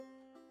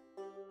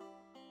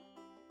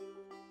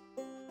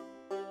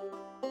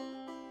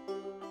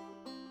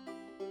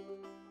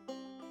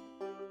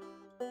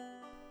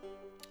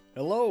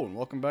Hello, and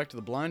welcome back to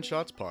the Blind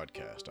Shots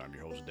Podcast. I'm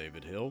your host,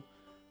 David Hill,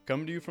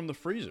 coming to you from the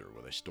freezer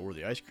where they store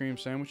the ice cream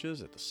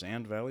sandwiches at the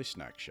Sand Valley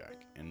Snack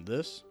Shack. And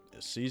this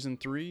is Season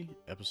 3,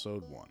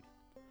 Episode 1.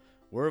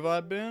 Where have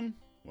I been?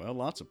 Well,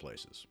 lots of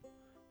places.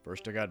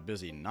 First, I got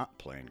busy not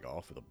playing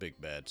golf with a big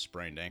bad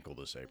sprained ankle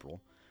this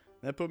April.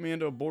 That put me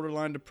into a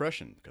borderline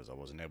depression because I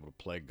wasn't able to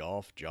play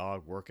golf,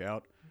 jog, work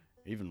out,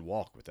 even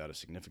walk without a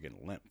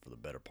significant limp for the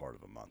better part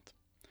of a month.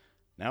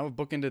 Now I've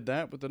bookended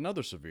that with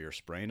another severe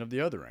sprain of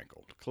the other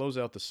ankle to close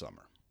out the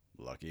summer.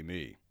 Lucky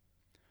me.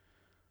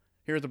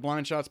 Here at the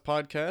Blind Shots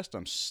Podcast,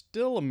 I'm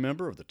still a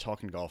member of the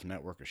Talkin' Golf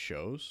network of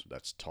shows.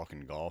 That's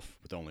Talkin' Golf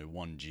with only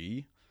one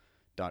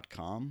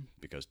G.com,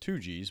 because two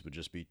G's would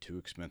just be too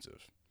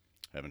expensive.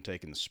 Having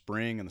taken the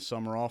spring and the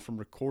summer off from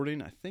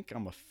recording, I think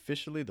I'm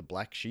officially the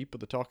black sheep of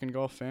the Talkin'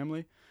 Golf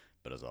family,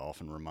 but as I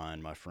often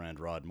remind my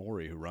friend Rod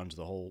Morey, who runs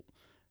the whole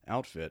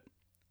outfit,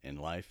 in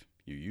life,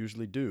 you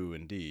usually do,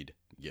 indeed,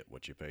 get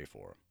what you pay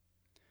for.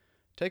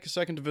 Take a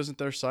second to visit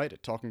their site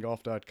at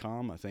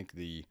talkinggolf.com. I think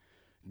the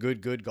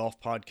Good Golf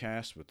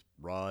podcast with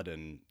Rod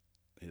and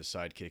his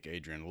sidekick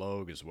Adrian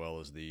Logue, as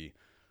well as the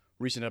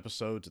recent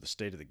episodes of the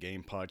State of the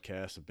Game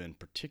podcast, have been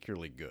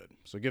particularly good.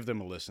 So give them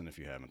a listen if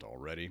you haven't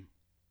already.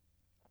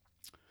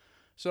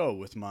 So,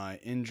 with my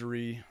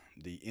injury,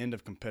 the end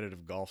of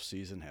competitive golf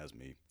season has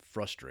me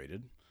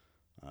frustrated.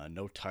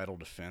 No title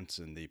defense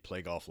in the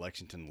Play Golf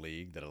Lexington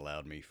League that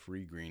allowed me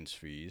free greens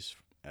fees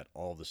at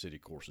all the city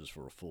courses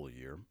for a full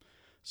year.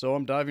 So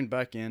I'm diving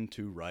back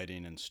into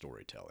writing and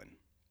storytelling.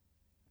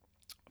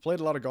 I played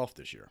a lot of golf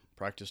this year,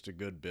 practiced a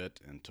good bit,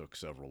 and took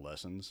several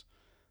lessons.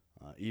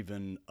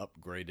 Even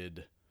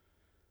upgraded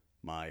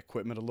my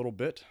equipment a little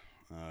bit.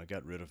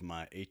 Got rid of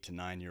my 8 to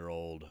 9 year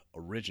old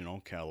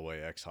original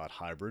Callaway X-Hot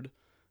Hybrid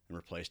and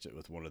replaced it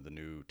with one of the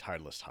new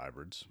Titleist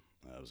hybrids.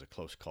 It was a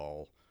close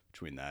call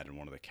between that and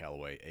one of the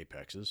Callaway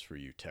Apexes for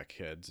you tech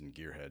heads and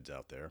gear heads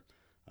out there.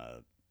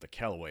 The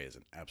Callaway is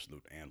an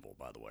absolute anvil,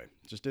 by the way.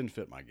 It just didn't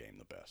fit my game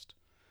the best.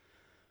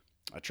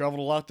 I traveled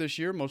a lot this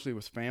year, mostly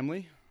with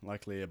family,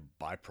 likely a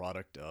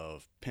byproduct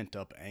of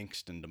pent-up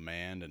angst and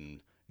demand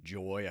and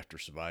joy after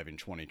surviving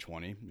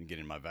 2020 and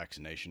getting my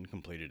vaccination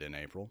completed in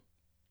April.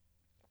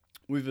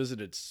 We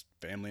visited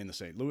family in the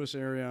St. Louis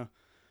area,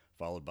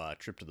 followed by a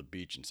trip to the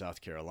beach in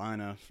South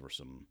Carolina for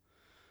some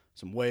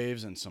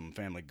waves and some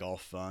family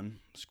golf fun,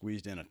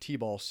 squeezed in a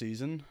t-ball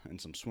season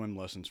and some swim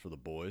lessons for the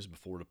boys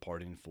before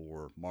departing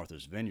for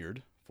Martha's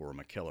Vineyard for a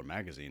McKellar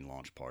Magazine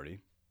launch party.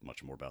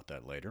 Much more about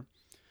that later.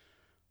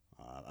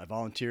 I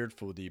volunteered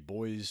for the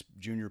Boys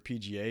Junior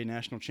PGA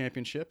National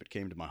Championship. It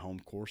came to my home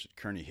course at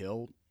Kearney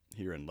Hill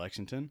here in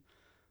Lexington.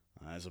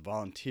 As a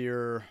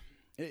volunteer,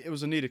 it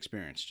was a neat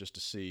experience just to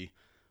see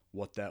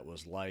what that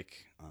was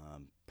like.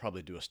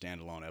 Probably do a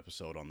standalone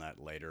episode on that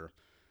later.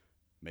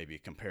 Maybe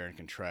compare and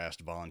contrast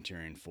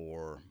volunteering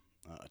for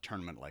a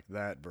tournament like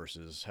that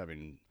versus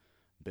having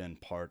been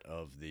part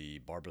of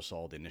the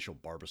initial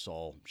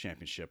Barbasol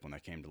Championship when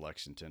that came to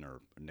Lexington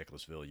or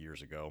Nicholasville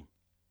years ago.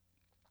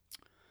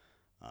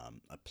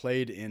 I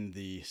played in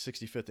the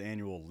 65th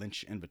Annual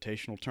Lynch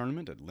Invitational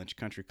Tournament at Lynch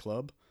Country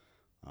Club.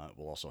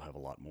 We'll also have a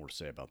lot more to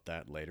say about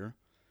that later.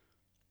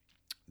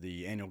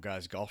 The annual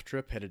guys golf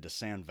trip headed to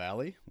Sand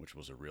Valley, which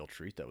was a real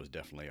treat. That was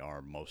definitely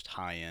our most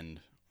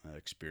high-end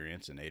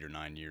experience in 8 or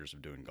 9 years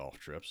of doing golf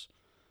trips.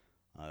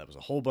 That was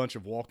a whole bunch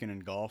of walking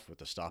and golf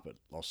with a stop at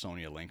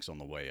Lawsonia Links on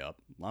the way up.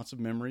 Lots of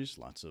memories,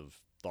 lots of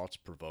thoughts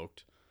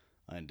provoked,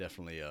 and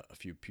definitely a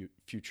few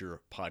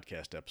future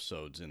podcast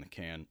episodes in the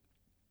can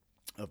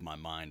of my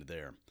mind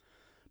there.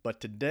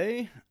 But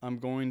today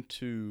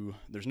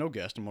there's no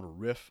guest, I'm going to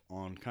riff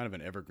on kind of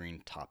an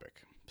evergreen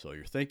topic. So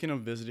you're thinking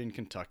of visiting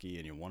Kentucky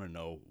and you want to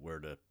know where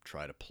to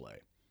try to play.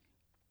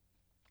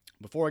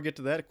 Before I get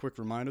to that, a quick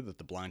reminder that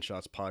the Blind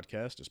Shots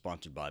Podcast is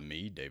sponsored by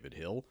me, David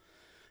Hill,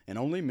 and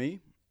only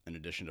me. In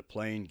addition to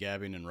playing,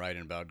 gabbing, and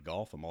writing about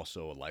golf, I'm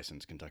also a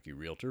licensed Kentucky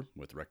realtor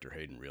with Rector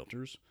Hayden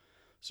Realtors,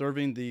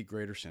 serving the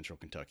greater central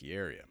Kentucky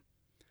area.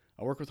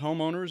 I work with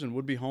homeowners and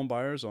would-be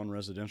homebuyers on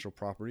residential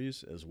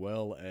properties, as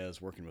well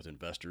as working with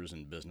investors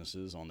and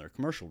businesses on their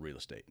commercial real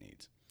estate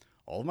needs.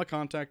 All of my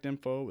contact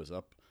info is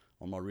up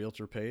on my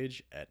realtor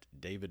page at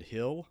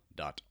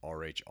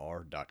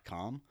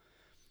davidhill.rhr.com.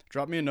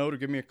 Drop me a note or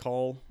give me a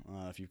call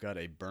if you've got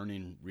a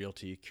burning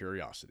realty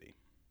curiosity.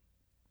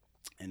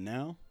 And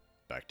now,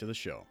 back to the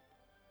show.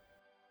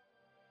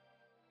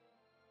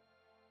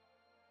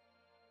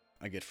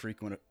 I get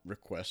frequent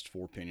requests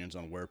for opinions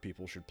on where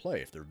people should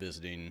play if they're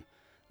visiting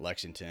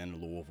Lexington,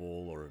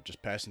 Louisville, or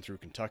just passing through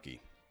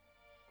Kentucky.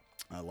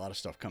 A lot of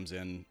stuff comes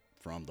in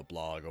from the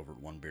blog over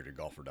at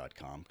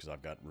onebeardedgolfer.com because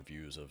I've got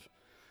reviews of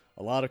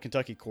a lot of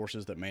Kentucky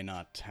courses that may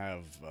not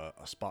have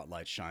a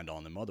spotlight shined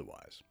on them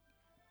otherwise.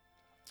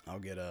 I'll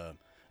get a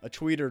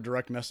tweet or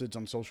direct message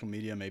on social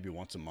media maybe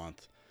once a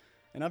month,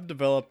 and I've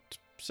developed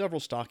several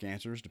stock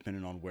answers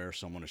depending on where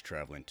someone is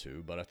traveling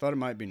to, but I thought it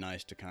might be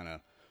nice to kind of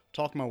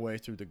talk my way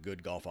through the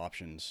good golf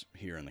options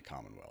here in the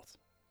Commonwealth.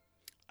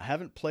 I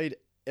haven't played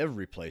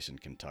every place in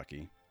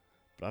Kentucky,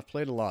 but I've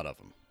played a lot of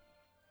them.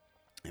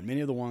 And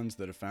many of the ones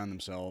that have found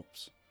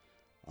themselves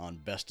on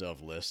best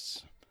of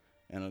lists,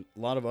 and a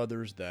lot of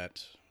others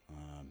that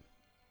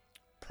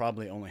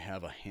probably only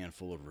have a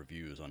handful of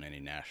reviews on any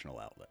national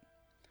outlet.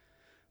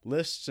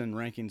 Lists and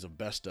rankings of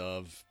best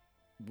of,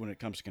 when it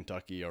comes to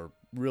Kentucky, are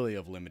really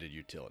of limited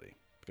utility,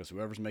 because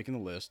whoever's making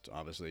the list,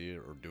 obviously,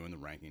 or doing the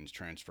rankings,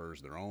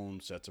 transfers their own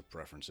sets of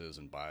preferences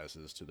and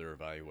biases to their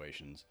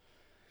evaluations.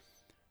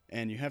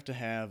 And you have to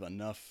have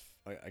enough,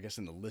 I guess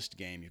in the list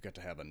game, you've got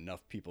to have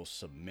enough people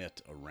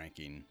submit a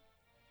ranking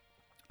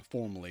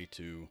formally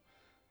to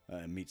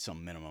meet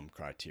some minimum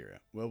criteria.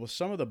 Well, with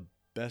some of the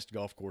best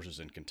golf courses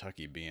in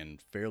Kentucky being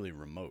fairly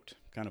remote,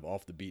 kind of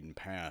off the beaten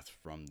path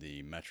from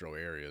the metro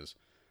areas,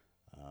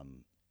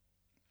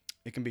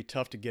 it can be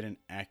tough to get an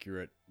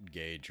accurate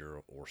gauge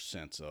or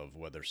sense of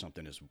whether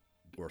something is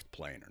worth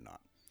playing or not.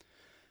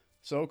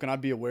 So, can I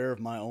be aware of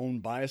my own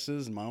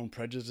biases and my own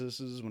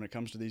prejudices when it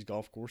comes to these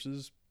golf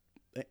courses?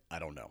 I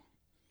don't know.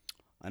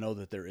 I know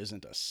that there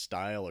isn't a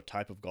style or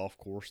type of golf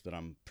course that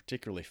I'm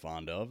particularly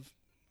fond of,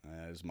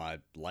 as my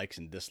likes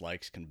and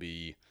dislikes can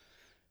be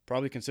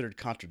probably considered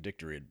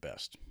contradictory at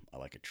best. I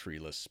like a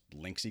treeless,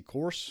 linksy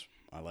course.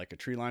 I like a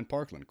tree-lined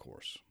parkland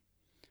course.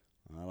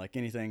 Like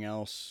anything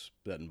else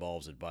that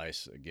involves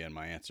advice, again,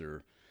 my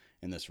answer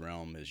in this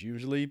realm is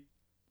usually,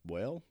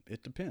 well,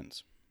 it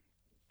depends.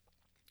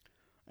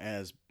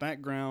 As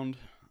background,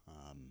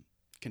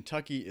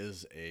 Kentucky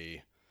is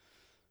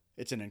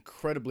it's an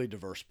incredibly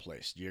diverse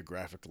place,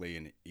 geographically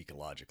and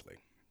ecologically.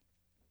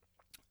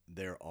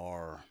 There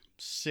are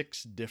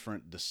 6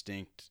 different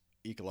distinct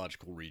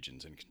ecological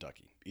regions in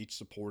Kentucky, each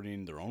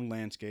supporting their own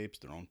landscapes,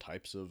 their own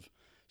types of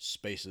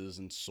spaces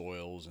and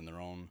soils, and their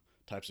own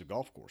types of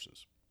golf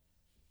courses.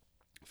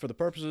 For the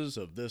purposes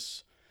of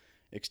this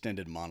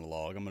extended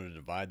monologue, I'm going to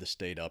divide the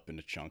state up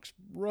into chunks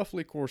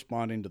roughly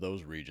corresponding to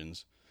those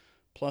regions,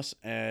 plus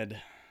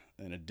add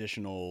an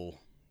additional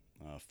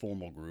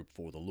formal group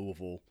for the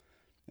Louisville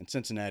and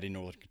Cincinnati,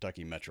 Northern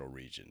Kentucky metro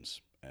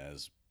regions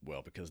as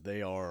well, because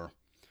there are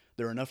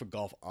enough of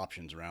golf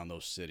options around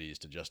those cities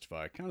to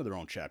justify kind of their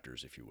own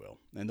chapters, if you will.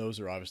 And those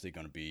are obviously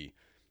going to be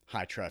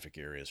high traffic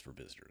areas for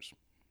visitors.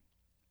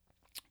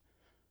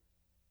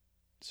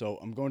 So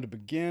I'm going to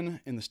begin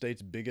in the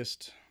state's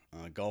biggest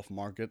golf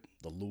market,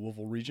 the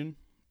Louisville region,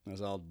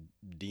 as I'll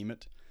deem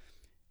it.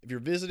 If you're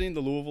visiting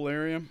the Louisville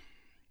area,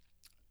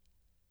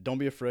 don't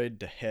be afraid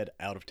to head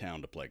out of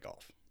town to play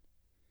golf.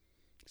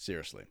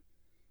 Seriously.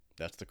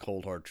 That's the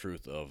cold hard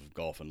truth of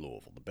golf in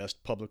Louisville. The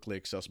best publicly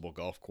accessible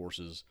golf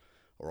courses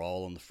are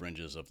all on the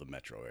fringes of the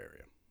metro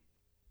area.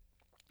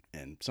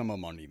 And some of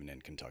them aren't even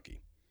in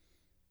Kentucky.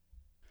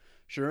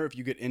 Sure, if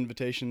you get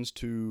invitations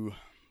to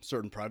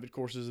certain private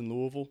courses in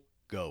Louisville,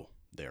 go.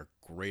 They're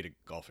great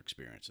golf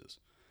experiences.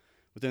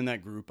 Within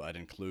that group, I'd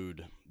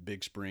include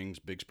Big Spring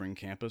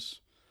Campus.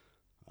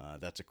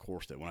 That's a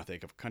course that when I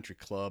think of country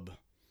club,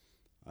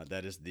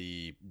 that is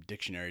the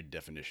dictionary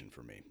definition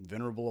for me.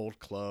 Venerable old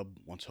club,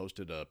 once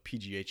hosted a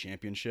PGA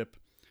championship,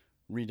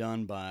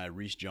 redone by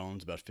Rees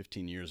Jones about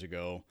 15 years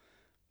ago,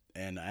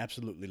 and I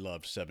absolutely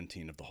loved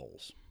 17 of the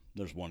holes.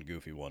 There's one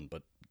goofy one,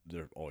 but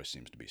there always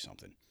seems to be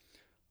something.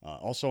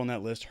 Also on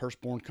that list,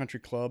 Hurstbourne Country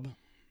Club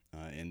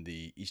in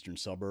the eastern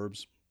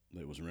suburbs.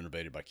 It was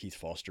renovated by Keith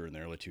Foster in the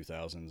early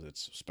 2000s.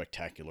 It's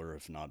spectacular,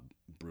 if not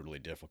brutally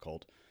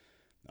difficult.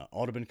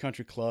 Audubon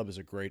Country Club is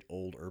a great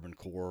old urban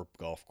core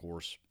golf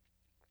course.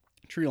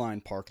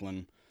 Tree-lined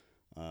parkland,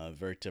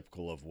 very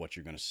typical of what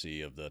you're going to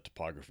see of the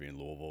topography in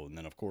Louisville. And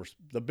then, of course,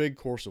 the big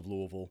course of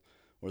Louisville,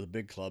 or the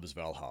big club, is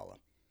Valhalla.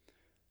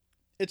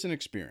 It's an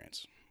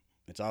experience.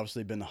 It's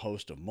obviously been the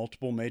host of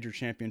multiple major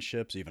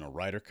championships, even a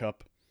Ryder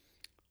Cup.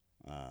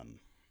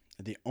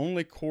 The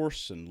only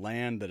course and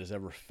land that has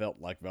ever felt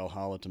like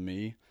Valhalla to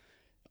me,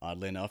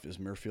 oddly enough, is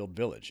Muirfield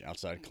Village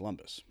outside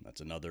Columbus.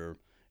 That's another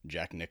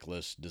Jack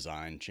Nicklaus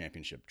designed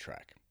championship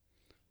track.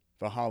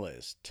 Valhalla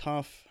is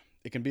tough.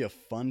 It can be a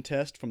fun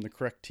test from the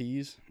correct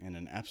tees and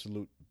an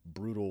absolute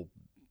brutal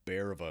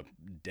bear of a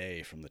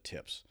day from the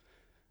tips.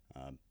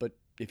 But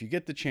if you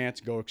get the chance,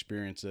 go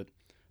experience it.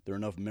 There are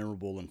enough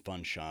memorable and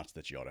fun shots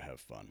that you ought to have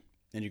fun.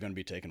 And you're going to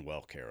be taken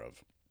well care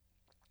of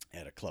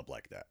at a club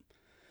like that.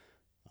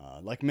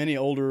 Like many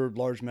older,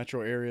 large metro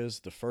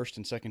areas, the first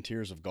and second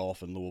tiers of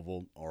golf in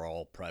Louisville are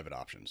all private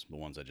options, the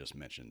ones I just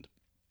mentioned,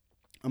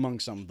 among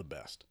some of the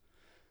best.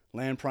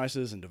 Land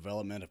prices and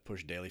development have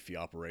pushed daily fee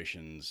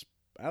operations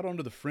out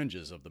onto the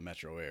fringes of the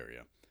metro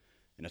area,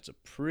 and it's a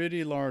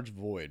pretty large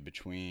void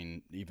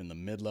between even the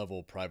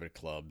mid-level private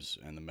clubs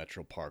and the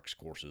metro parks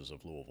courses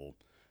of Louisville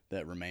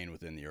that remain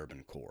within the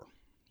urban core.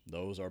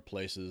 Those are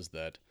places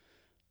that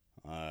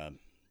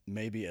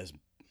may be as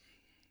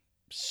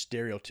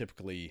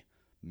stereotypically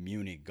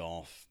Muni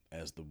golf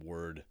as the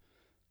word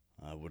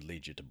would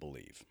lead you to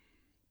believe.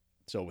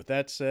 So with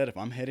that said, if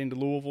I'm heading to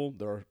Louisville,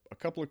 there are a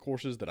couple of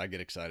courses that I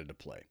get excited to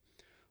play.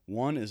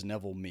 One is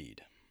Neville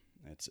Mead.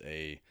 It's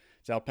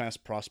out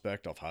past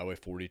Prospect off Highway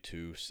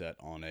 42, set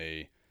on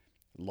a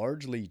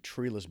largely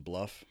treeless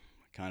bluff,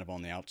 kind of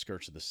on the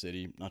outskirts of the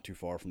city, not too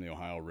far from the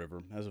Ohio River.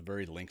 It has a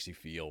very linksy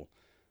feel.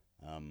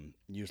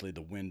 Usually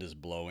the wind is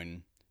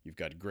blowing. You've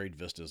got great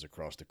vistas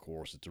across the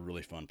course. It's a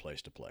really fun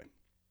place to play.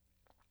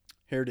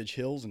 Heritage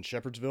Hills in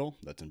Shepherdsville,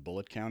 that's in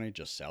Bullitt County,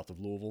 just south of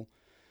Louisville.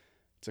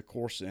 It's a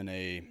course in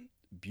a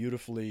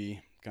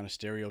beautifully kind of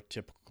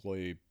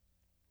stereotypically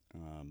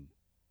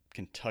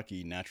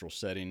Kentucky natural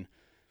setting,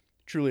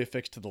 truly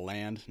affixed to the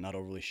land, not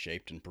overly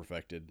shaped and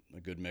perfected, a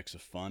good mix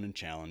of fun and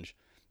challenge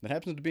that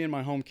happens to be in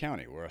my home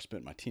county where I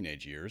spent my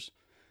teenage years.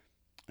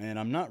 And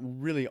I'm not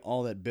really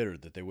all that bitter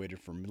that they waited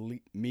for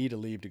me to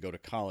leave to go to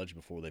college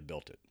before they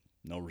built it.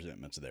 No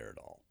resentments there at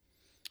all.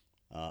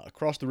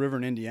 Across the river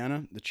in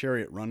Indiana, the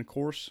Chariot Run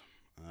course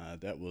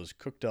that was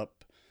cooked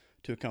up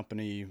to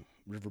accompany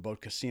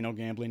Riverboat Casino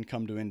Gambling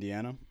Come to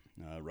Indiana,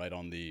 right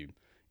on the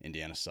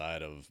Indiana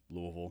side of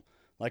Louisville.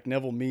 Like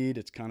Neville Mead,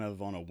 it's kind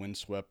of on a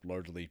windswept,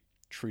 largely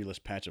treeless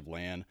patch of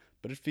land,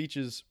 but it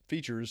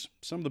features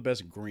some of the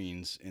best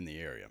greens in the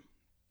area.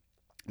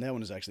 That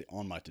one is actually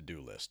on my to-do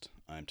list.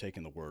 I'm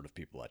taking the word of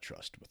people I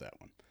trust with that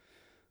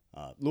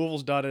one.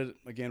 Louisville's dotted,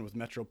 again, with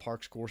Metro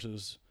Parks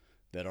courses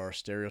that are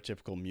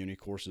stereotypical Muni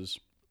courses.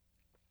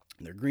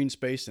 They're green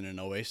space in an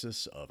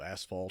oasis of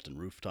asphalt and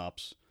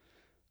rooftops.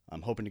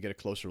 I'm hoping to get a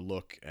closer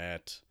look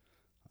at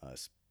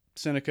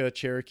Seneca,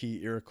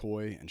 Cherokee,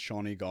 Iroquois, and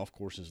Shawnee golf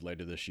courses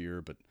later this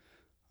year, but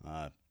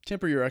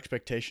temper your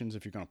expectations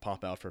if you're going to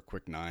pop out for a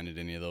quick 9 at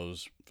any of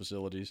those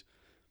facilities.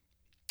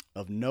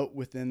 Of note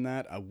within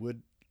that, I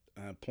would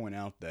point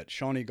out that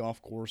Shawnee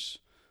Golf Course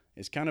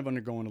is kind of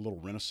undergoing a little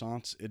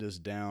renaissance. It is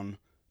down,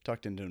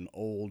 tucked into an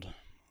old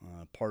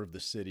part of the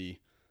city,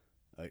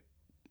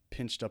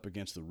 pinched up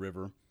against the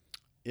river.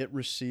 It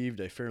received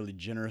a fairly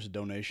generous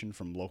donation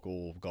from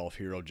local golf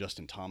hero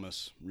Justin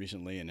Thomas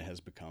recently, and it has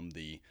become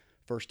the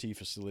first tee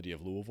facility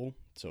of Louisville,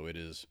 so it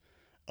has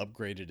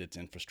upgraded its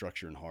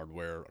infrastructure and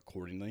hardware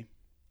accordingly.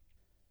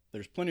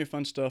 There's plenty of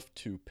fun stuff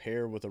to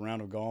pair with a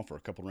round of golf or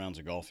a couple rounds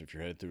of golf if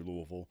you're headed through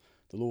Louisville.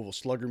 The Louisville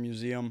Slugger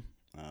Museum,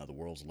 the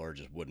world's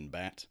largest wooden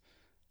bat.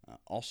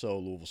 Also,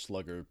 Louisville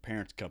Slugger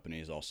parent company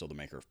is also the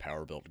maker of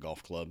Powerbuilt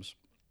golf clubs.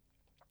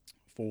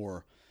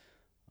 For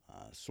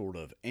sort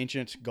of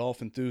ancient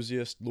golf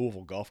enthusiasts,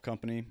 Louisville Golf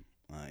Company.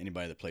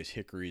 Anybody that plays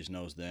hickories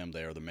knows them.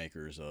 They are the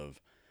makers of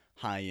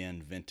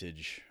high-end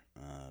vintage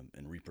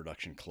and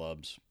reproduction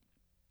clubs.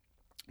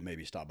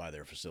 Maybe stop by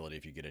their facility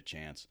if you get a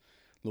chance.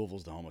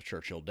 Louisville's the home of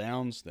Churchill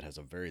Downs that has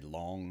a very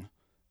long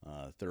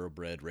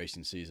thoroughbred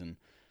racing season.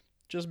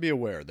 Just be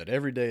aware that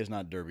every day is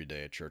not Derby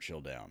Day at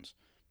Churchill Downs.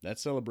 That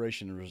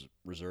celebration is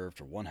reserved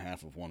for one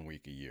half of 1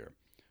 week a year.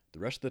 The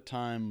rest of the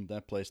time,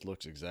 that place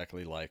looks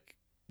exactly like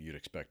you'd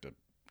expect a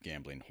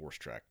gambling horse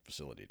track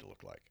facility to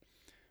look like.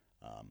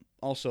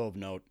 Also of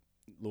note,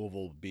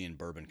 Louisville being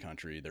bourbon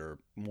country, there are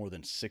more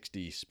than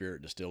 60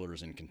 spirit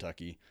distillers in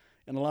Kentucky,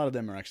 and a lot of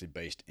them are actually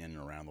based in and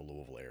around the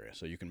Louisville area,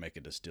 so you can make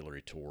a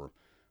distillery tour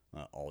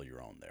all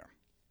your own there.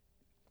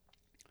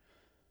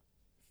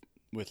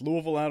 With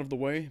Louisville out of the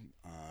way,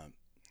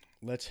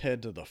 let's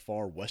head to the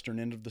far western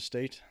end of the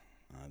state.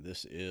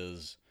 This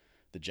is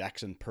the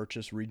Jackson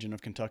Purchase region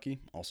of Kentucky,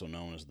 also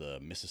known as the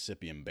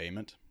Mississippi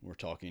Embayment. We're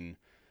talking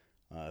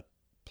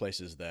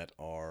places that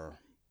are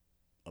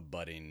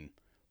abutting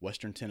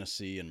western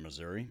Tennessee and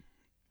Missouri.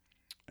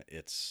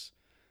 It's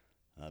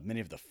many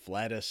of the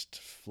flattest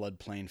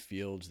floodplain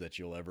fields that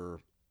you'll ever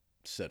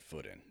set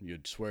foot in.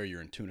 You'd swear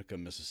you're in Tunica,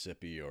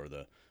 Mississippi, or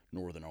the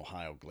northern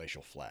Ohio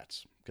glacial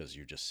flats, because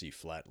you just see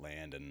flat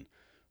land and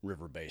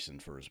river basin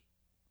for as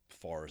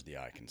far as the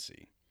eye can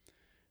see.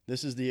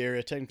 This is the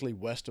area technically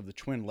west of the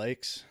Twin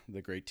Lakes,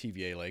 the great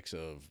TVA lakes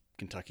of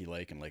Kentucky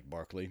Lake and Lake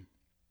Barkley.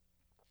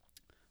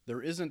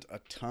 There isn't a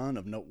ton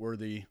of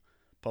noteworthy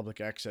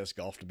public access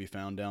golf to be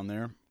found down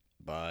there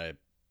by,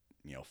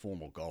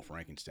 formal golf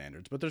ranking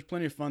standards, but there's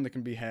plenty of fun that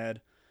can be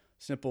had.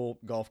 Simple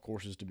golf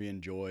courses to be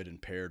enjoyed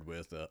and paired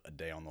with a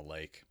day on the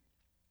lake.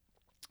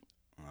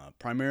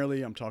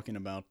 Primarily, I'm talking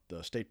about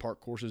the state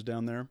park courses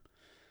down there.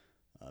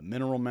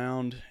 Mineral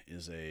Mound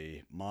is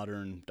a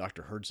modern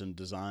Dr. Hurdson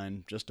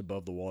design just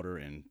above the water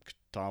in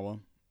Katawa,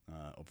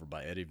 over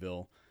by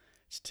Eddyville.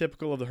 It's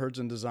typical of the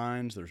Hurdson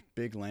designs. There's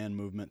big land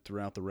movement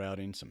throughout the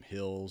routing, some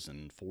hills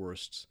and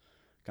forests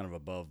kind of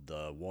above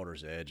the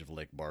water's edge of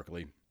Lake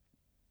Barkley.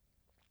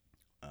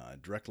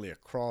 Directly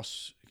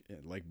across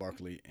Lake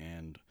Barkley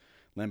and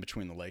land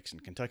between the lakes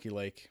and Kentucky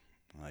Lake,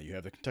 you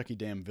have the Kentucky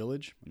Dam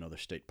Village, another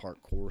state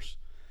park course.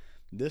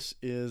 This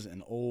is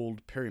an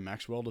old Perry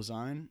Maxwell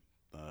design.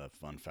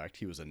 Fun fact,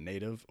 he was a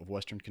native of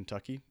western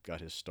Kentucky,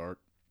 got his start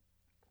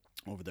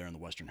over there in the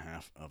western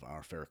half of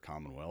our fair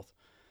Commonwealth.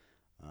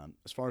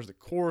 As far as the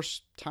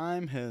course,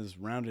 time has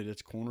rounded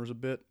its corners a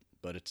bit,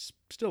 but it's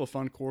still a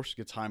fun course. It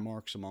gets high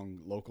marks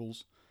among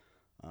locals.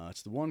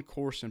 It's the one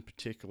course in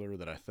particular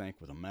that I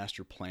think with a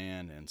master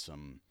plan and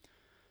some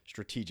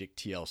strategic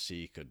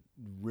TLC could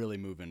really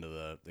move into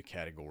the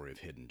category of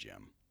hidden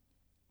gem.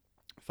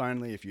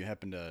 Finally, if you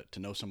happen to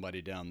know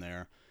somebody down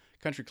there,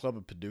 Country Club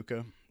of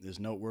Paducah is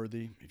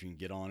noteworthy. If you can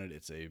get on it,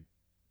 it's a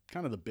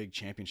kind of the big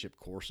championship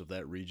course of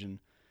that region.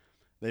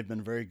 They've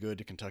been very good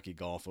to Kentucky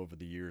golf over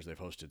the years. They've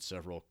hosted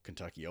several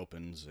Kentucky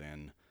Opens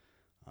and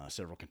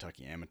several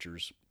Kentucky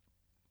Amateurs.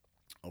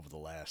 over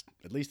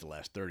at least the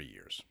last 30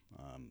 years.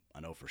 I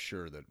know for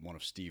sure that one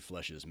of Steve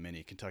Flesh's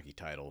many Kentucky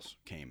titles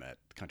came at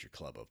the Country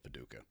Club of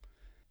Paducah.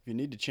 If you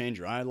need to change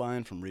your eye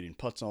line from reading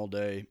putts all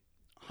day,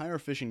 hire a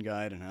fishing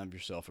guide and have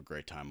yourself a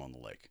great time on the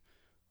lake.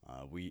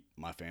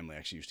 My family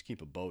actually used to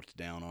keep a boat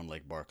down on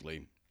Lake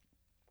Barkley.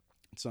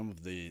 Some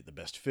of the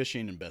best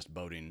fishing and best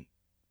boating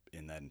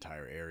in that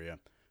entire area.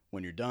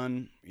 When you're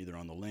done, either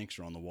on the links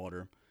or on the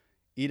water,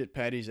 eat at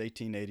Patty's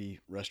 1880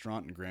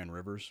 restaurant in Grand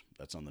Rivers.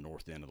 That's on the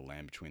north end of the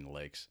land between the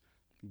lakes.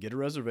 Get a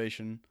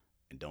reservation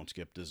and don't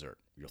skip dessert.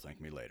 You'll thank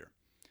me later.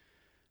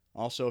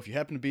 Also, if you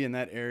happen to be in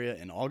that area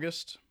in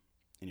August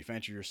and you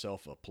fancy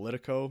yourself a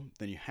Politico,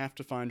 then you have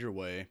to find your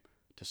way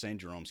to St.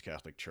 Jerome's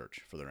Catholic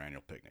Church for their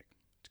annual picnic.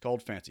 It's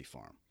called Fancy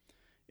Farm.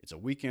 It's a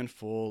weekend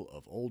full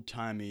of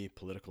old-timey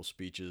political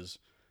speeches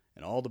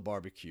and all the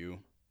barbecue,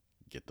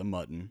 get the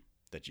mutton,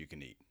 that you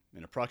can eat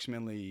in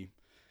approximately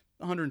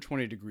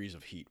 120 degrees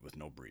of heat with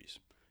no breeze.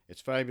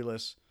 It's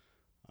fabulous.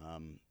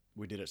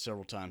 We did it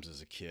several times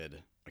as a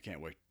kid. I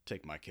can't wait to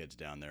take my kids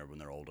down there when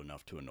they're old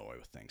enough to annoy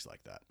with things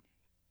like that.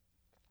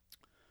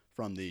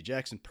 From the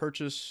Jackson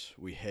Purchase,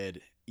 we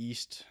head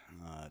east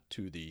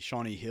to the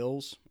Shawnee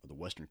Hills, or the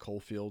Western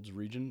Coalfields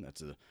region.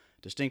 That's a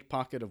distinct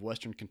pocket of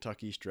western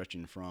Kentucky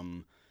stretching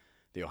from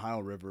the Ohio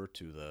River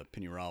to the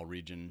Pennyrile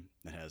region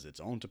that has its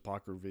own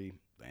topography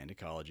and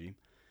ecology.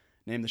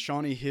 Named the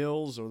Shawnee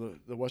Hills, or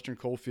the Western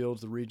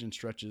Coalfields, the region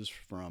stretches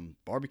from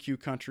barbecue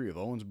country of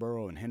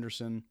Owensboro and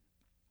Henderson,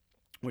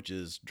 which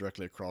is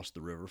directly across the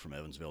river from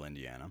Evansville,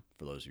 Indiana,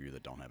 for those of you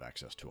that don't have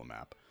access to a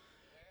map,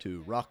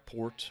 to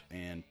Rockport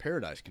and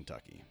Paradise,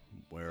 Kentucky,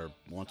 where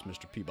once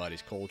Mr.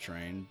 Peabody's coal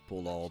train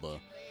pulled all the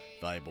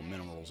valuable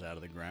minerals out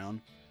of the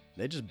ground,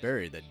 they just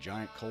buried that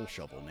giant coal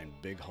shovel named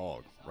Big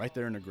Hog right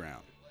there in the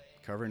ground,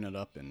 covering it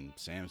up in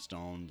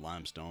sandstone,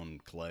 limestone,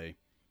 clay.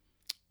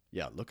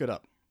 Yeah, look it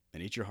up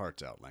and eat your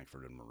hearts out,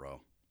 Langford and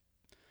Monroe.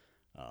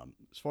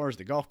 As far as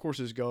the golf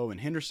courses go in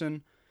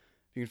Henderson,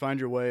 you can find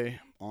your way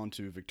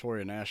onto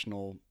Victoria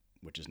National,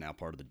 which is now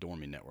part of the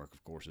Dormy network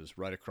of courses,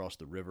 right across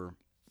the river.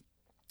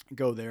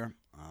 Go there.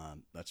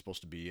 That's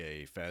supposed to be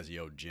a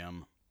Fazio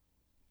gem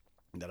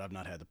that I've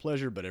not had the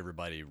pleasure, but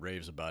everybody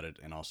raves about it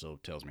and also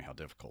tells me how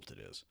difficult it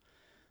is.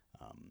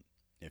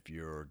 If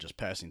you're just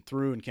passing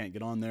through and can't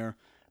get on there,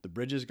 the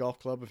Bridges Golf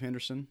Club of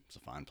Henderson, it's a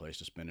fine place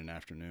to spend an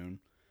afternoon.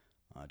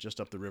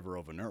 Just up the river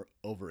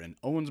over in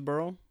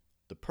Owensboro,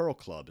 the Pearl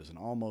Club is an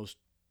almost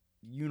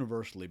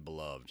universally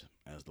beloved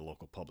as the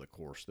local public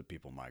course that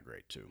people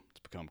migrate to. It's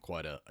become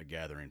quite a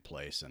gathering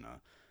place and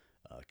a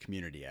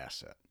community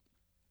asset.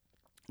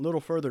 A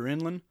little further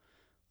inland,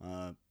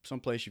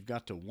 someplace you've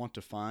got to want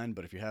to find,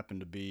 but if you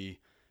happen to be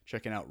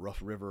checking out Rough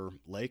River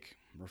Lake,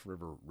 Rough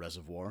River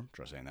Reservoir,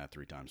 try saying that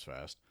 3 times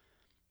fast,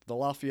 the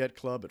Lafayette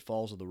Club at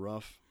Falls of the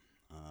Rough.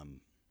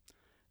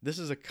 This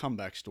is a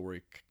comeback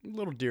story a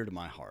little dear to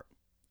my heart.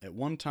 At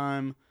one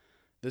time,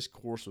 this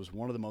course was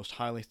one of the most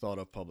highly thought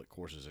of public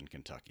courses in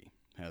Kentucky.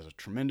 It has a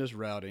tremendous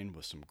routing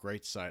with some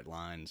great sight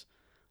lines,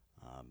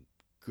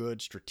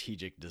 good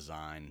strategic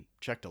design,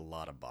 checked a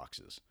lot of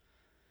boxes.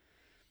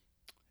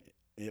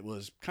 It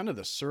was kind of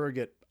the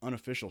surrogate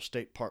unofficial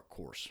state park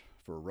course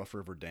for Rough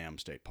River Dam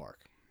State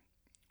Park.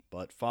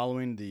 But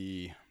following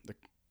the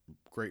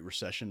Great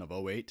Recession of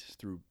 2008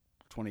 through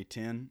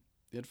 2010,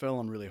 it fell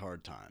on really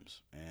hard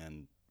times,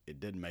 and it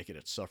didn't make it.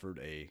 It suffered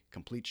a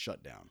complete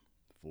shutdown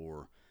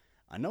for,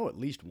 I know, at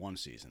least one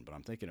season, but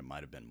I'm thinking it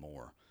might have been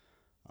more,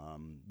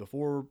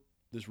 before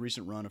this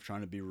recent run of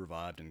trying to be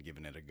revived and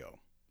giving it a go.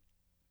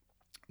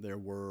 There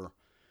were,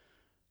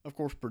 of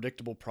course,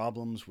 predictable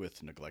problems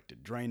with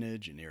neglected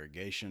drainage and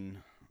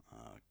irrigation.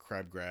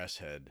 Crabgrass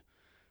had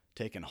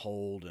taken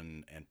hold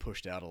and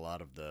pushed out a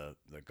lot of the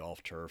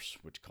golf turfs,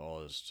 which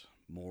caused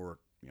more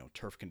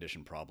turf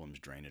condition problems,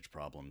 drainage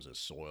problems as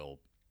soil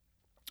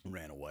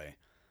ran away.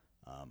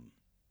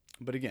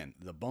 But again,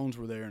 the bones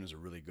were there and is a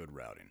really good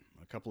routing.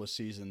 A couple of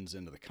seasons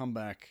into the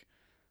comeback,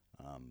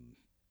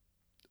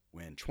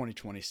 when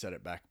 2020 set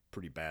it back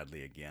pretty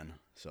badly again.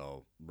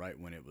 So right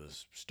when it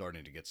was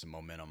starting to get some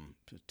momentum,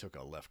 it took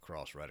a left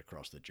cross right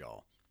across the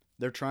jaw.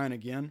 They're trying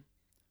again.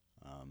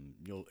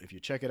 If you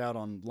check it out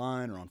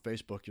online or on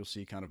Facebook, you'll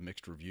see kind of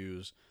mixed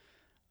reviews.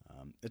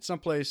 It's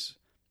someplace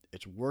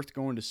it's worth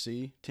going to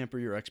see. Temper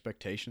your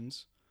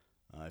expectations.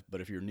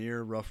 But if you're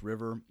near Rough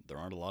River, there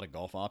aren't a lot of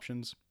golf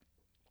options.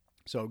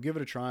 So give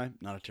it a try.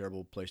 Not a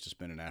terrible place to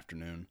spend an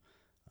afternoon.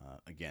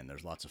 Again,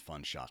 there's lots of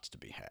fun shots to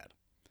be had.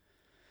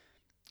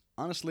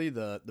 Honestly,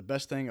 the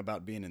best thing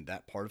about being in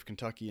that part of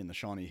Kentucky in the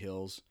Shawnee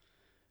Hills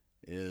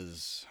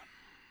is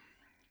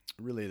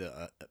really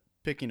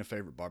picking a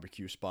favorite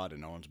barbecue spot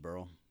in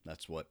Owensboro.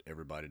 That's what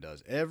everybody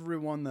does.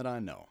 Everyone that I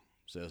know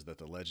says that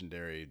the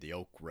legendary The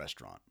Oak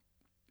Restaurant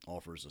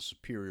offers a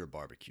superior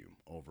barbecue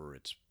over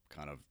its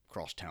kind of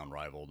crosstown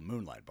rival, the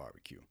Moonlight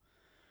Barbecue.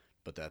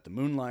 But that the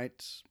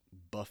Moonlight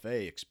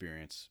buffet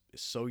experience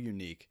is so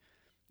unique,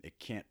 it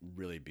can't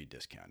really be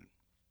discounted.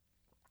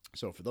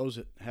 So for those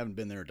that haven't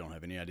been there or don't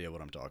have any idea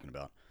what I'm talking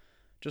about,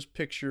 just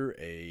picture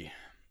a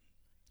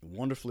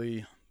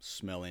wonderfully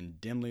smelling,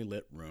 dimly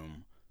lit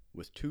room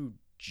with two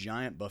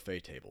giant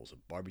buffet tables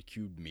of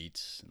barbecued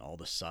meats and all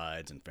the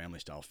sides and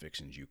family-style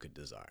fixings you could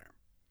desire.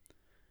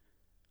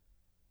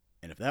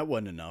 And if that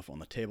wasn't enough, on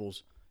the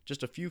tables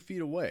just a few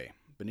feet away,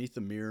 beneath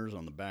the mirrors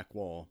on the back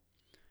wall,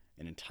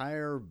 an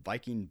entire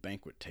Viking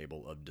banquet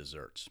table of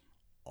desserts,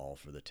 all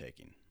for the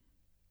taking.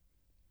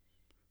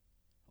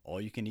 All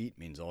you can eat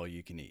means all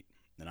you can eat.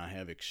 And I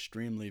have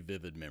extremely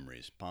vivid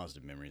memories,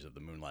 positive memories of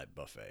the Moonlight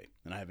Buffet.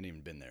 And I haven't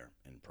even been there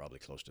in probably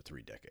close to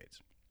 3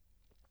 decades.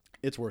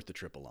 It's worth the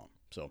trip alone.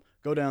 So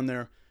go down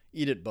there,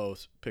 eat at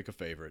both, pick a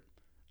favorite,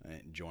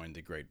 and join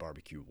the great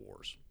barbecue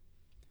wars.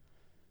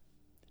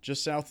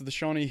 Just south of the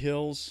Shawnee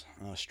Hills,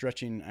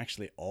 stretching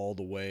actually all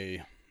the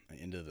way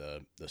into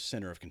the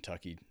center of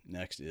Kentucky,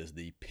 next is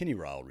the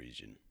Pennyrile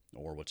region,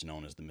 or what's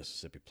known as the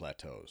Mississippi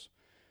Plateaus.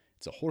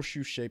 It's a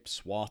horseshoe-shaped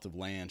swath of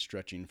land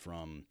stretching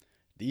from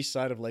the east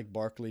side of Lake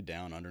Barkley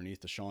down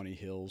underneath the Shawnee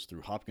Hills,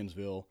 through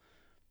Hopkinsville,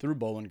 through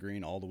Bowling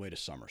Green, all the way to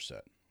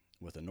Somerset,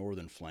 with a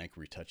northern flank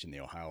retouching the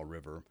Ohio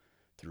River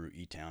through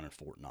E-Town and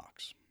Fort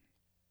Knox.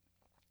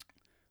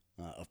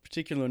 Of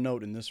particular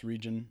note in this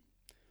region,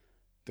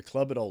 the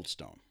Club at Old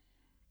Stone.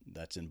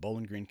 That's in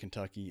Bowling Green,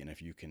 Kentucky, and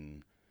if you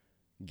can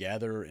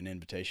gather an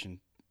invitation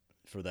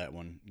for that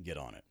one, get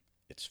on it.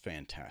 It's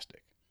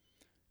fantastic.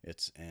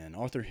 It's an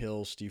Arthur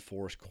Hill, Steve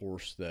Forrest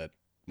course that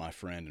my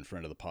friend and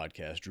friend of the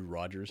podcast, Drew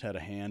Rogers, had a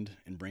hand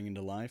in bringing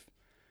to life.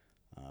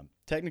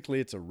 Technically,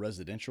 it's a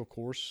residential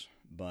course,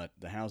 but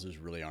the houses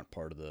really aren't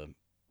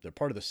they're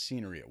part of the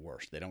scenery at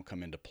worst. They don't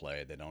come into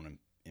play. They don't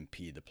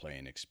impede the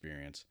playing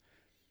experience.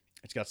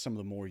 It's got some of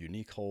the more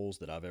unique holes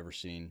that I've ever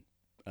seen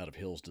out of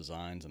Hill's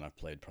designs, and I've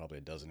played probably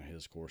a dozen of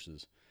his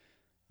courses.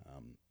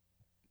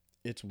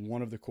 It's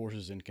one of the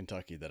courses in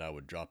Kentucky that I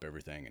would drop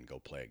everything and go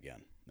play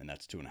again, and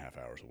that's 2.5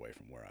 hours away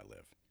from where I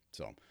live.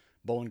 So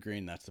Bowling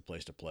Green, that's the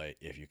place to play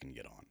if you can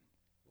get on.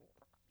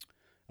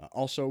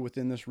 Also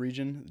within this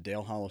region,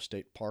 Dale Hollow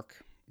State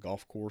Park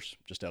golf course,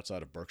 just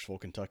outside of Burkesville,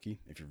 Kentucky.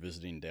 If you're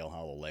visiting Dale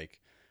Hollow Lake,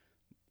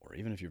 or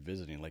even if you're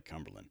visiting Lake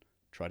Cumberland,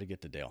 try to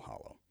get to Dale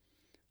Hollow.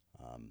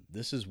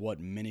 This is what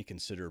many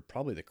consider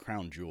probably the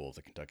crown jewel of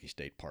the Kentucky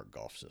State Park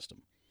golf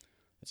system.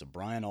 It's a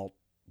Brian Alt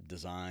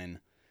design.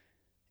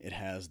 It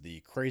has the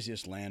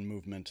craziest land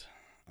movement.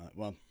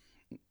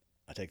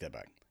 I take that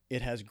back.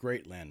 It has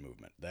great land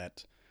movement,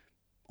 that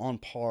on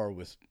par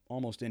with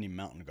almost any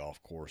mountain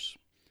golf course,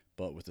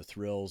 but with the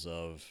thrills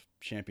of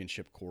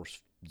championship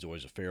course,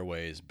 joys of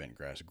fairways, bent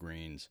grass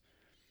greens.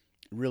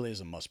 It really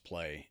is a must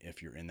play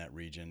if you're in that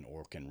region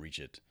or can reach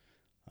it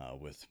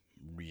with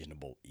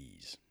reasonable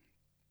ease.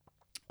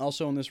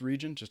 Also in this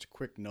region, just a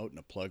quick note and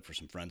a plug for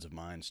some friends of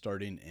mine.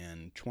 Starting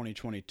in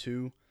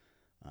 2022,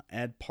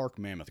 add Park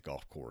Mammoth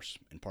Golf Course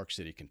in Park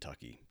City,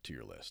 Kentucky to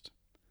your list.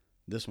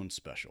 This one's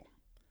special.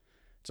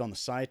 It's on the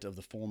site of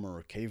the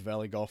former Cave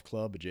Valley Golf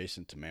Club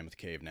adjacent to Mammoth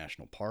Cave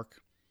National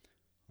Park.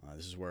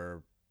 This is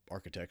where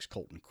architects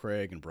Colton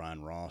Craig and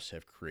Brian Ross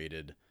have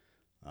created,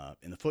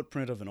 in the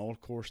footprint of an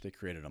old course, they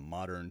created a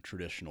modern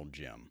traditional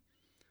gym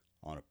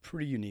on a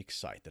pretty unique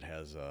site that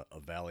has a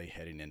valley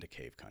heading into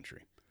cave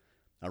country.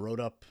 I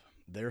wrote up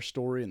their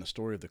story and the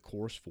story of the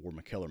course for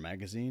McKellar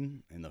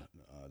Magazine in the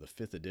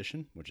 5th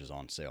edition, which is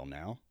on sale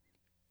now.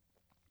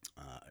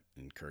 I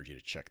encourage you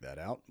to check that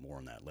out. More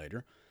on that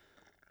later.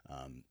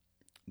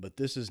 But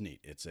this is neat.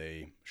 It's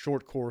a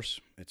short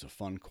course. It's a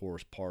fun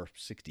course, par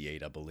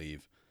 68, I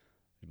believe,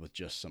 with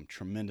just some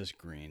tremendous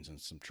greens and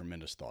some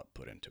tremendous thought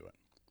put into it.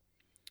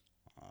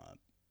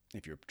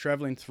 If you're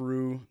traveling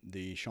through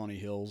the Shawnee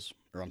Hills,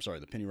 the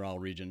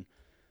Pennyrile region,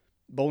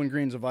 Bowling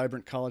Green's a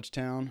vibrant college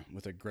town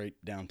with a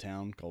great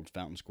downtown called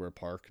Fountain Square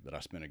Park that I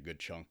spent a good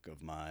chunk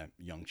of my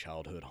young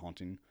childhood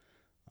haunting.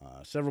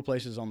 Several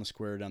places on the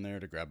square down there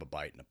to grab a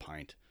bite and a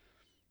pint.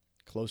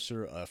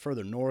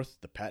 Further north,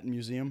 the Patton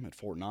Museum at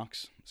Fort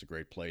Knox. It's a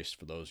great place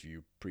for those of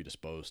you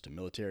predisposed to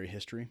military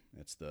history.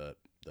 It's the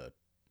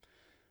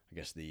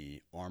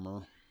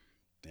armor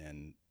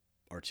and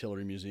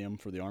artillery museum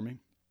for the Army.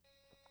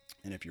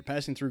 And if you're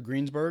passing through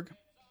Greensburg,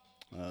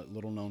 a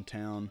little known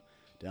town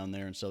down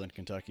there in southern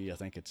Kentucky, I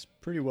think it's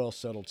pretty well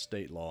settled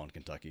state law in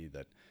Kentucky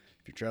that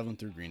if you're traveling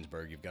through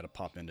Greensburg, you've got to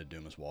pop into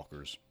Dumas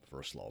Walker's for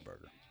a slaw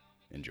burger.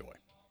 Enjoy.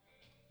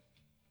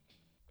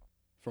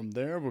 From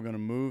there, we're going to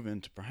move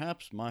into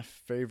perhaps my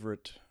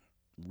favorite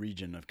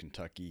region of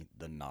Kentucky,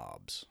 the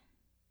Knobs.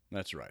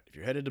 That's right. If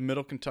you're headed to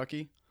Middle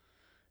Kentucky,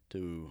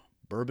 to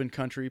bourbon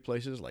country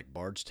places like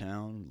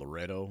Bardstown,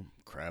 Loretto,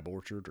 Crab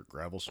Orchard, or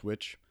Gravel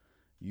Switch,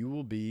 you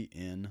will be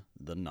in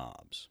the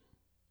Knobs.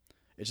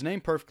 It's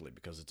named perfectly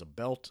because it's a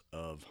belt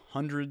of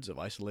hundreds of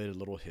isolated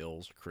little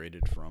hills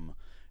created from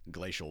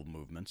glacial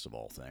movements of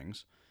all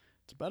things.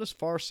 It's about as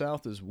far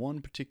south as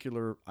one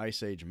particular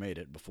ice age made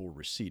it before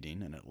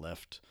receding, and it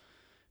left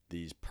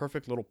these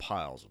perfect little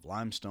piles of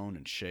limestone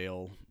and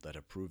shale that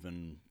have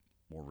proven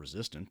more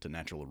resistant to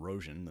natural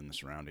erosion than the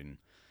surrounding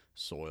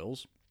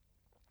soils,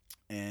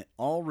 and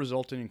all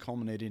resulting and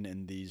culminating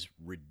in these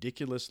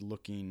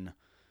ridiculous-looking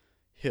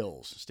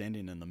hills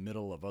standing in the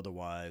middle of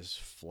otherwise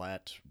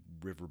flat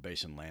river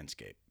basin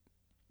landscape.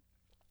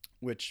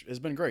 which has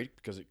been great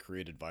because it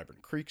created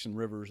vibrant creeks and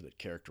rivers that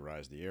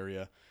characterize the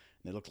area. And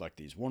they look like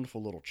these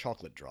wonderful little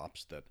chocolate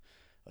drops that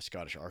a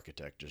Scottish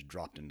architect just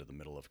dropped into the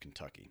middle of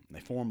Kentucky. And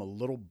they form a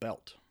little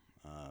belt,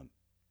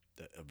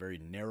 a very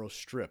narrow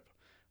strip,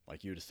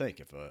 like you'd think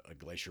if a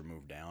glacier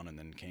moved down and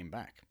then came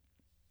back.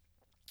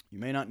 You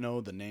may not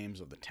know the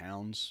names of the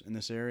towns in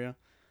this area,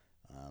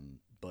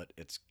 but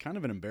it's kind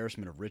of an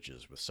embarrassment of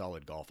riches with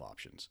solid golf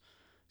options.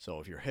 So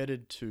if you're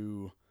headed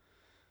to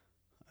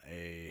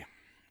a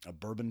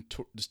bourbon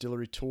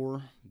distillery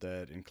tour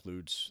that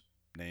includes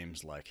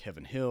names like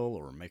Heaven Hill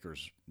or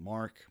Maker's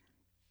Mark,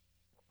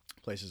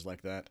 places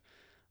like that,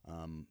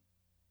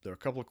 there are a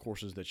couple of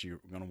courses that you're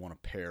going to want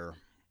to pair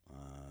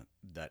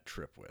that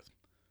trip with.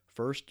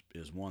 First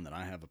is one that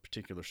I have a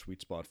particular sweet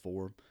spot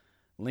for,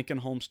 Lincoln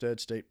Homestead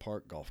State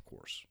Park Golf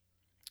Course.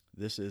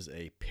 This is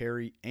a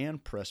Perry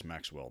and Press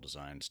Maxwell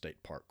designed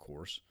state park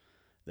course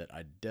that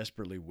I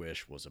desperately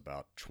wish was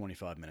about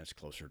 25 minutes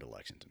closer to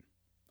Lexington.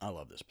 I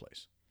love this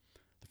place.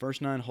 The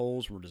first 9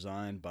 holes were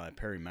designed by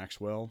Perry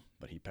Maxwell,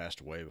 but he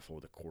passed away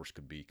before the course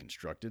could be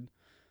constructed.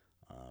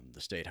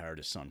 The state hired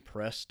his son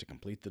Press to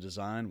complete the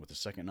design with the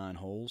second 9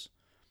 holes.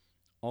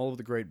 All of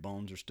the great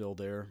bones are still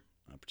there,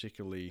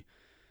 particularly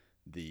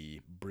the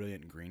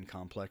brilliant green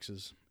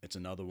complexes. It's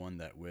another one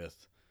that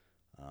with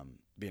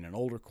being an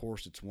older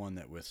course, it's one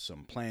that with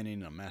some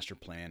planning, a master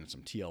plan, and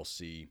some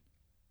TLC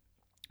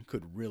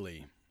could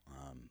really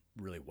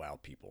wow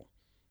people.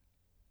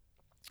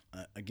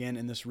 Again,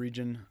 in this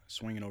region,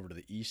 swinging over to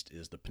the east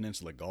is the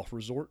Peninsula Golf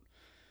Resort.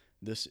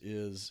 This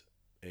is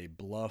a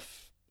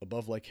bluff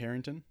above Lake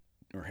Harrington,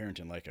 or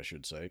Harrington Lake, I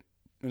should say.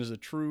 It is a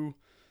true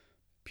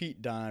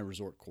Pete Dye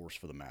resort course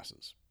for the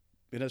masses.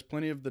 It has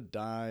plenty of the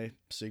Dye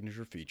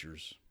signature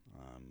features,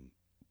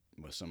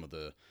 with some of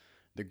the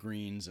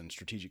greens and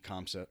strategic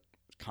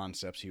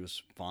concepts he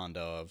was fond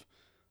of.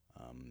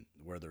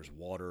 Where there's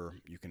water,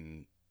 you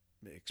can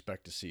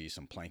expect to see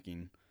some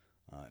planking,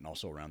 and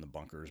also around the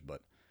bunkers.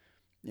 But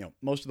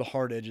most of the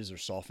hard edges are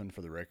softened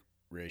for the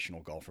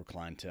recreational golfer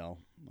clientele.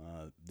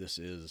 This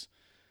is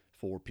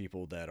for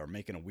people that are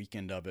making a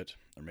weekend of it,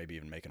 or maybe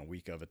even making a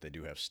week of it. They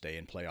do have stay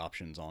and play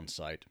options on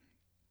site.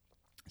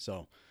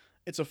 So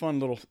it's a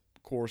fun little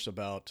course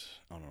about,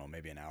 I don't know,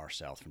 maybe an hour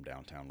south from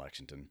downtown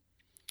Lexington.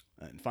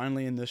 And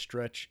finally, in this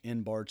stretch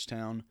in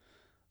Bardstown,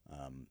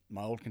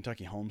 my Old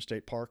Kentucky Home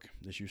State Park.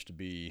 This used to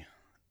be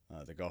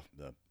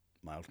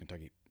my Old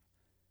Kentucky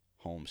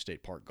Home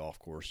State Park golf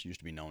course. Used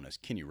to be known as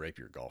Kenny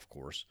Rapier Golf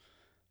Course.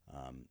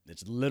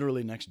 It's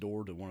literally next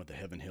door to one of the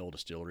Heaven Hill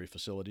distillery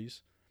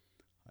facilities.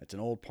 It's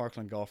an old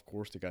parkland golf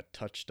course that got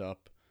touched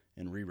up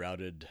and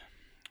rerouted,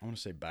 I want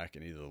to say back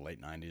in either the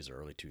late 90s or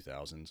early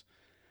 2000s,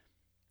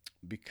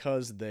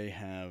 because they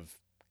have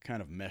kind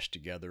of meshed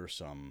together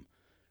some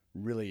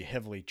really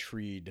heavily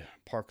treed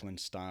parkland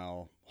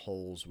style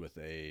holes with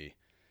a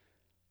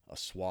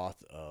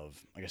swath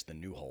of, I guess, the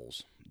new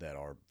holes that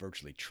are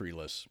virtually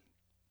treeless,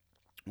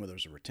 where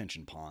there's a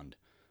retention pond.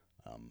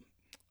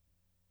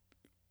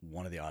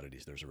 One of the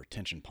oddities, there's a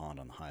retention pond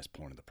on the highest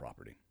point of the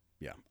property.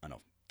 Yeah, I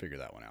know, figure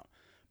that one out.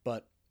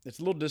 But it's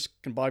a little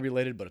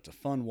discombobulated, but it's a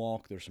fun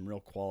walk. There's some real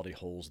quality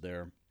holes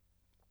there.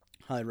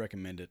 Highly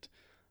recommend it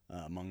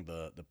among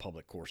the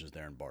public courses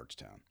there in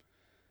Bardstown.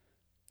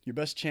 Your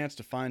best chance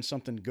to find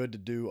something good to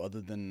do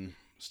other than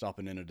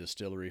stopping in a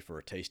distillery for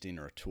a tasting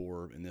or a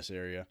tour in this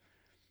area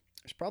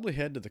is probably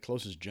head to the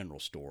closest general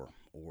store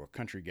or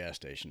country gas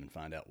station and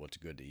find out what's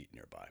good to eat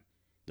nearby.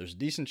 There's a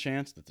decent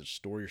chance that the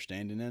store you're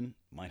standing in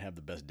might have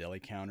the best deli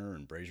counter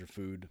and brazier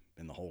food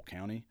in the whole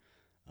county.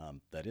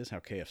 That is how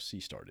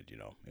KFC started,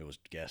 It was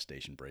gas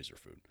station brazier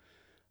food.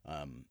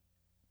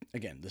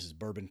 Again, this is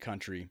bourbon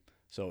country.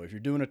 So if you're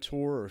doing a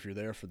tour or if you're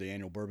there for the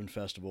annual Bourbon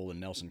Festival in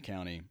Nelson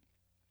County,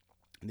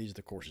 these are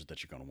the courses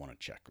that you're going to want to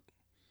check.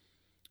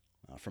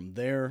 From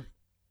there,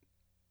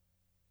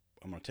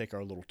 I'm going to take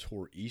our little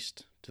tour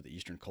east to the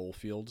eastern coal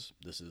fields.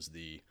 This is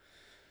the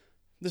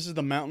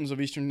mountains of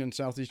eastern and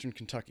southeastern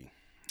Kentucky.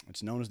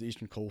 It's known as the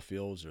Eastern Coal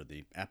Fields or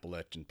the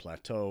Appalachian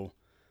Plateau.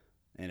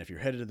 And if you're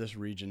headed to this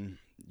region,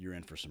 you're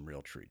in for some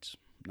real treats.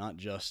 Not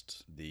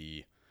just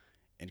the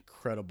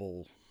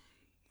incredible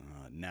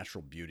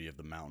natural beauty of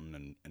the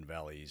mountain and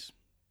valleys,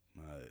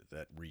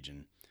 that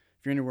region.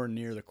 If you're anywhere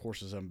near the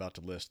courses I'm about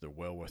to list, they're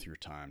well worth your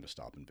time to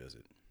stop and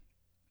visit.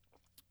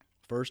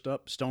 First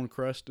up,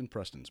 Stonecrest and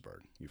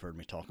Prestonsburg. You've heard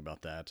me talk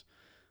about that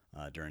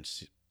during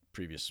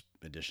previous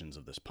editions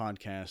of this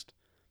podcast.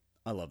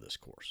 I love this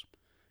course.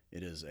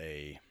 It is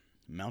a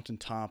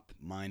mountaintop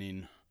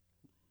mining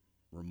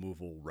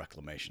removal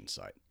reclamation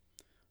site.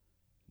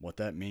 What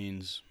that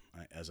means,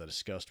 as I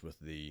discussed with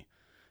the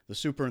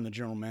super and the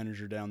general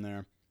manager down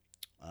there,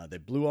 they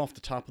blew off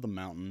the top of the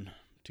mountain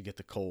to get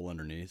the coal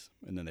underneath,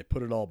 and then they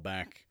put it all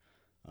back,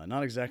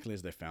 not exactly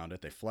as they found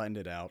it. They flattened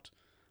it out,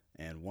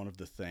 and one of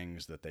the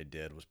things that they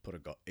did was put a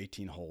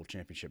 18-hole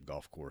championship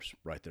golf course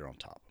right there on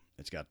top.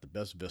 It's got the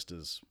best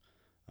vistas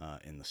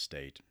in the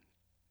state.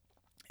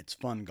 It's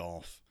fun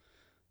golf.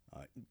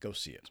 Go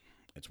see it.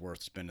 It's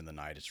worth spending the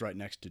night. It's right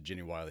next to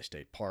Jenny Wiley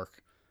State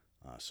Park,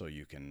 so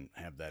you can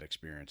have that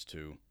experience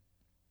too.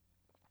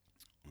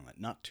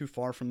 Not too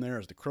far from there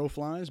as the crow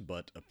flies,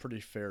 but a pretty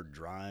fair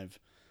drive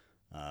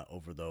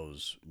over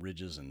those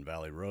ridges and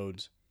valley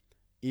roads.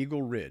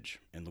 Eagle Ridge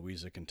in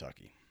Louisa,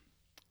 Kentucky.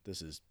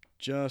 This is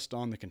just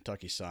on the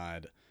Kentucky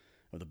side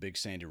of the Big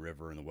Sandy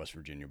River and the West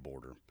Virginia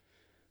border.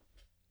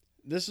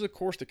 This is a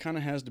course that kind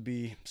of has to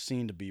be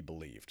seen to be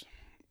believed.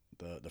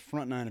 The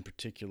front nine in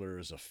particular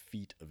is a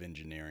feat of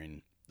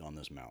engineering on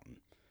this mountain.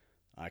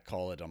 I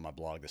call it on my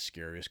blog the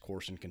scariest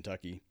course in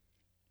Kentucky,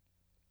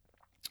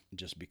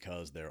 just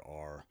because there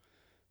are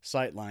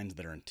sight lines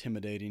that are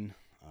intimidating,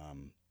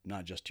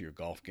 not just to your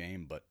golf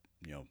game, but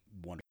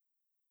wonder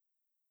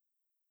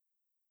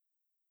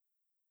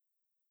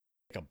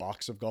like a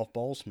box of golf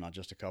balls, not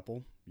just a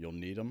couple. You'll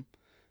need them.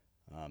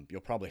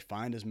 You'll probably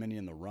find as many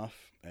in the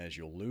rough as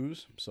you'll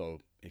lose. So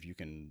if you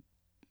can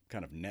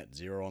kind of net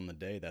zero on the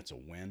day, that's a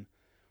win.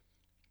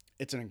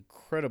 It's an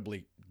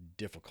incredibly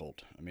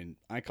difficult.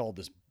 I call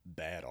this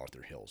bad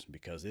Arthur Hills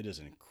because it is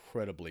an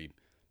incredibly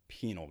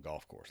penal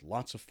golf course.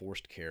 Lots of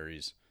forced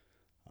carries,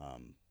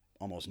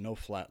 almost no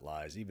flat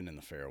lies, even in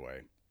the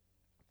fairway.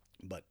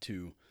 But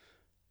to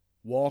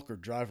walk or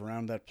drive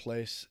around that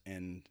place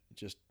and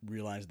just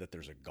realize that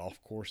there's a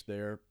golf course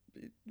there,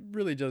 it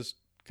really does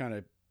kind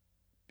of,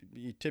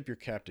 you tip your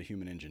cap to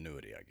human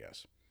ingenuity, I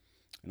guess.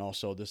 And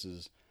also, this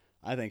is,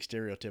 I think,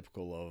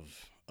 stereotypical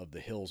of the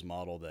Hills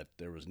model, that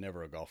there was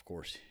never a golf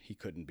course he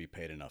couldn't be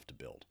paid enough to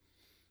build.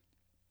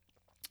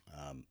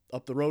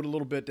 Up the road a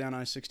little bit, down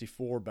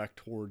I-64, back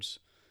towards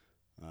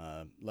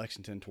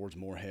Lexington, towards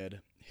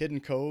Moorhead. Hidden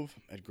Cove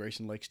at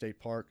Grayson Lake State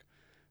Park.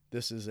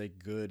 This is a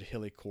good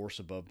hilly course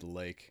above the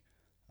lake.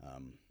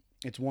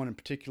 It's one in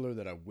particular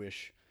that I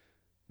wish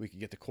we could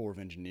get the Corps of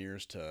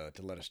Engineers to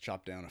let us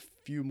chop down a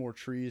few more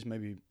trees,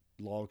 maybe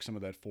log some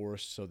of that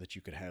forest so that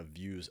you could have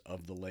views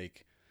of the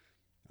lake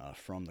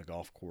from the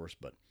golf course.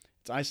 But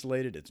it's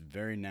isolated. It's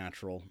very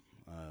natural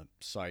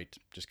site,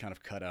 just kind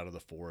of cut out of the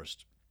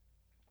forest.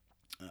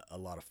 A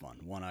lot of fun.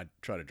 One I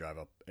try to drive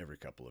up every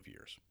couple of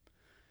years.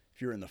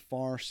 If you're in the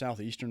far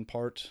southeastern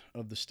part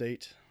of the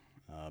state,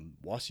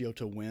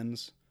 Wauseota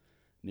Winds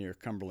near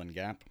Cumberland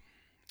Gap.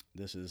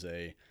 This is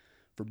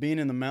for being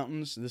in the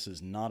mountains, this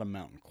is not a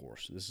mountain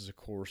course. This is a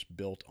course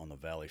built on the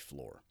valley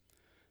floor.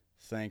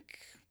 Think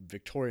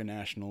Victoria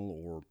National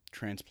or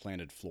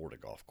Transplanted Florida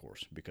golf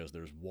course, because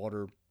there's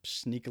water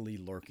sneakily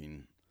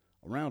lurking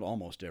around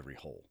almost every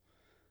hole.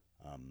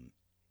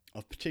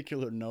 Of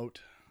particular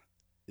note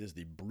is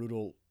the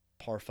brutal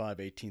par 5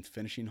 18th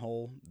finishing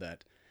hole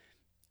that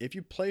if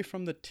you play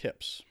from the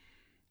tips,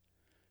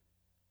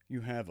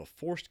 you have a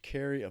forced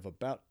carry of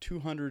about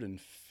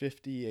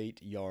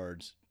 258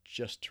 yards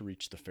just to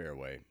reach the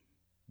fairway,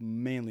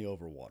 mainly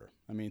over water.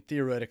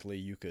 Theoretically,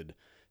 you could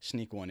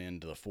sneak one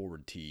into the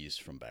forward tees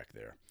from back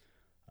there.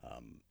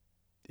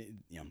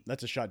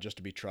 That's a shot just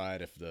to be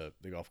tried if the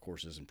golf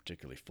course isn't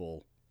particularly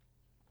full.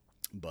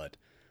 But,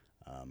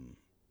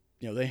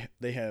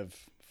 they have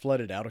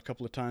flooded out a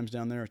couple of times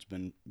down there. It's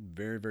been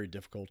very, very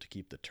difficult to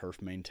keep the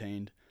turf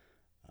maintained.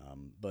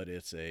 But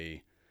it's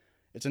a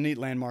neat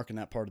landmark in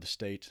that part of the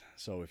state.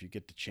 So if you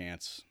get the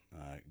chance,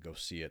 go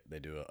see it. They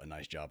do a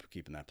nice job of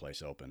keeping that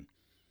place open.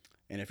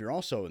 And if you're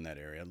also in that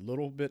area, a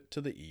little bit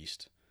to the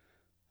east,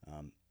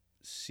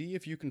 see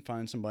if you can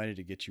find somebody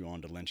to get you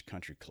on to Lynch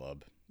Country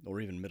Club or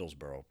even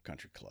Middlesboro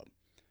Country Club.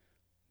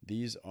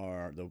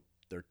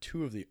 They're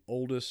two of the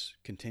oldest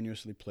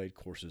continuously played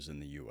courses in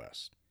the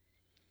U.S.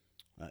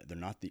 They're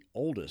not the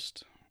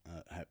oldest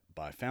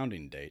by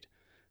founding date,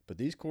 but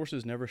these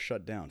courses never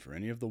shut down for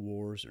any of the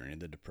wars or any of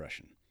the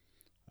Depression.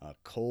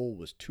 Coal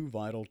was too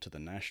vital to the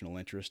national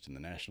interest and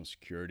the national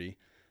security,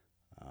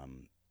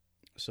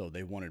 so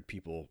they wanted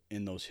people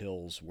in those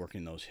hills,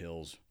 working those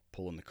hills,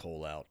 pulling the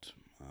coal out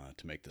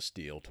to make the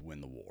steel to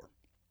win the war.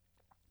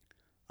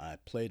 I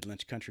played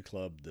Lynch Country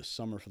Club this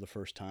summer for the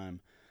first time.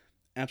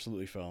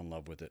 Absolutely fell in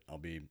love with it. I'll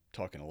be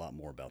talking a lot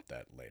more about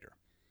that later.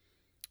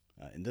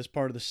 In this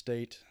part of the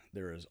state,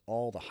 there is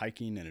all the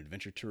hiking and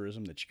adventure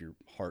tourism that your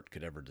heart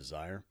could ever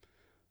desire.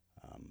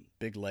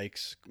 Big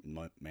lakes,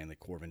 mainly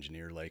Corps of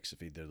Engineer lakes,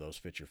 if either of those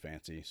fit your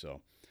fancy. So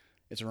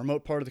it's a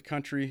remote part of the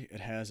country. It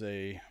has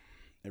a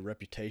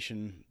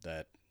reputation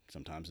that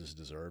sometimes is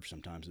deserved,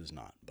 sometimes is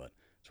not. But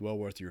it's well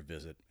worth your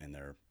visit, and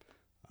they're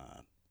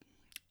a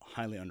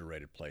highly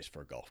underrated place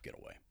for a golf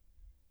getaway.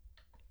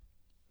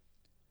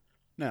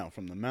 Now,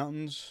 from the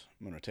mountains,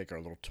 I'm going to take our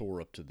little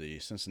tour up to the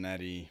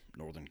Cincinnati,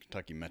 Northern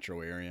Kentucky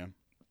metro area.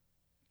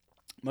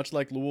 Much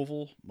like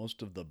Louisville,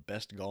 most of the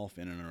best golf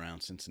in and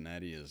around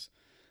Cincinnati is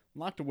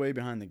locked away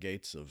behind the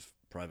gates of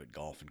private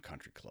golf and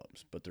country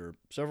clubs. But there are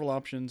several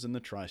options in the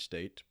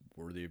tri-state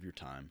worthy of your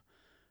time,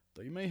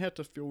 though you may have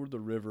to ford the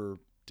river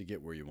to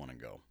get where you want to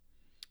go.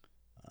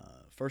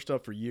 First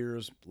up for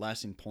years,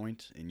 Lassing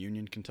Point in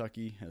Union,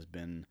 Kentucky has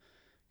been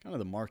kind of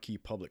the marquee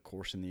public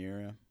course in the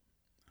area.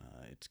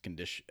 It's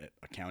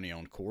a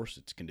county-owned course.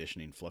 Its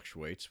conditioning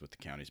fluctuates with the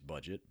county's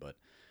budget, but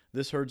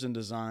this Herds and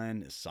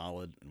Design is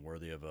solid and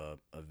worthy of a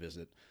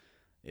visit.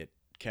 It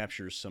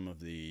captures some of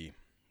the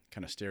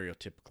kind of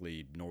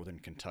stereotypically northern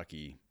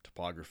Kentucky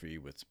topography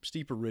with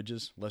steeper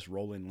ridges, less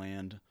rolling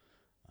land,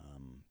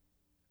 um,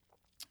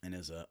 and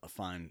is a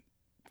fine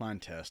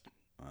test.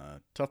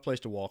 Tough place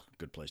to walk,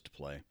 good place to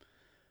play.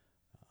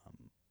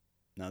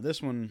 Now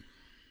this one,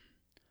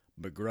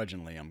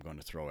 begrudgingly, I'm going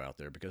to throw out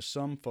there because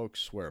some folks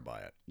swear by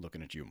it.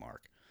 Looking at you,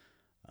 Mark.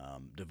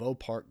 DeVoe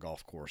Park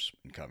Golf Course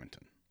in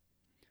Covington.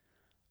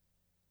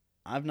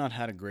 I've not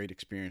had a great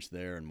experience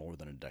there in more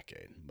than a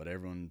decade, but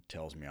everyone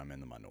tells me I'm in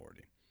the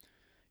minority.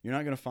 You're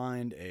not going to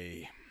find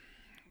a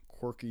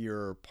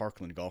quirkier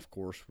parkland golf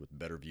course with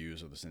better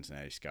views of the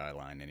Cincinnati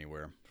skyline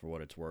anywhere, for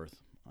what it's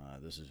worth.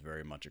 This is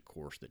very much a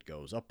course that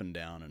goes up and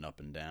down and up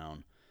and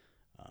down,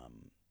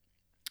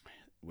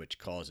 which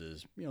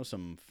causes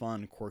some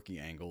fun, quirky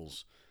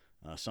angles,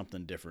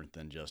 something different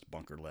than just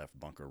bunker left,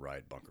 bunker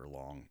right, bunker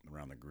long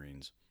around the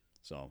greens.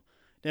 So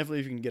definitely,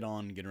 if you can get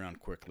on and get around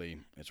quickly,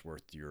 it's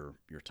worth your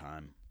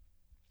time.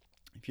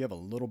 If you have a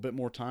little bit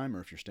more time,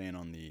 or if you're staying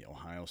on the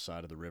Ohio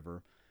side of the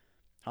river,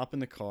 hop in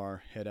the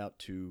car, head out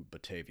to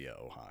Batavia,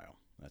 Ohio.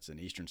 That's an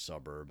eastern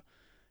suburb,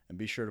 and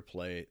be sure to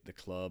play the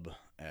club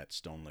at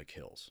Stone Lake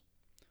Hills.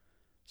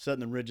 Set in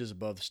the ridges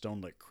above the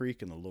Stone Lake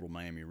Creek and the Little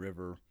Miami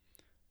River,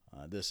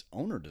 this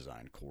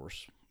owner-designed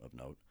course, of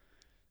note,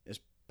 is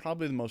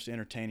probably the most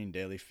entertaining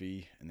daily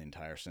fee in the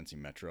entire Cincy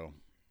Metro.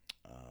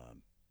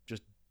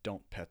 Just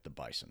don't pet the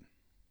bison.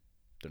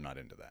 They're not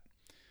into that.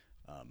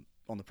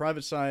 On the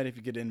private side, if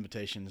you get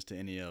invitations to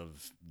any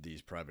of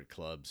these private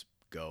clubs,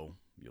 go.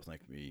 You'll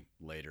thank me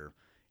later.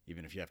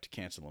 Even if you have to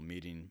cancel a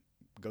meeting,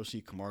 go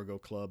see Camargo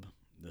Club.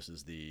 This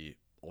is the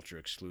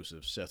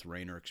ultra-exclusive Seth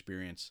Rayner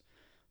experience.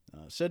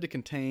 Said to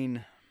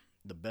contain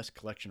the best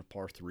collection of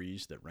par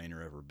 3s that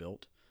Rayner ever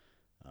built.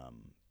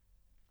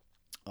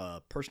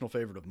 A personal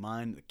favorite of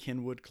mine, the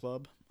Kenwood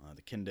Club,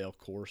 the Kendale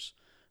course.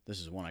 This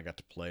is one I got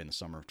to play in the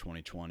summer of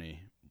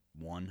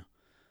 2021.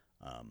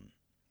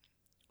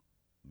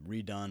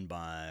 Redone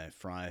by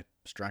Fry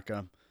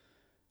Straka.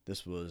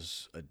 This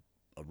was a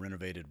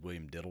renovated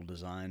William Diddle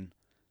design.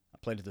 I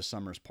played it this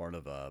summer as part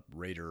of a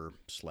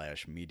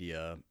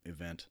Raider/media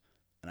event,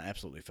 and I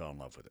absolutely fell in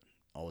love with it.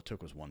 All it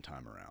took was one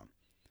time around.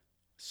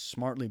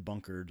 Smartly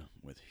bunkered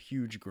with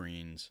huge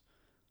greens.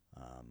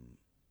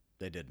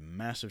 They did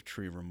massive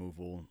tree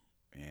removal,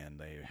 and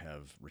they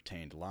have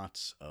retained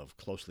lots of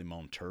closely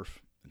mown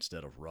turf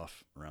instead of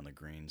rough around the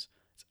greens.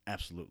 It's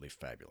absolutely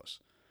fabulous.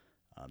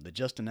 They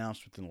just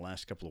announced within the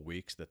last couple of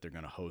weeks that they're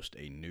going to host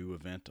a new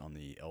event on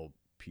the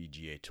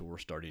LPGA Tour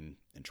starting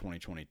in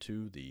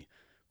 2022, the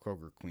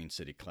Kroger Queen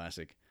City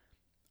Classic.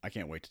 I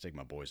can't wait to take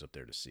my boys up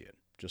there to see it.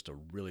 Just a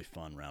really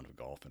fun round of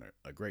golf and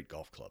a great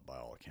golf club by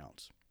all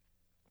accounts.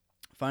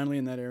 Finally,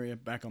 in that area,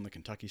 back on the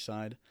Kentucky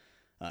side,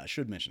 I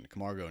should mention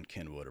Camargo and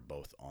Kenwood are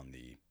both on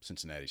the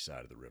Cincinnati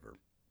side of the river.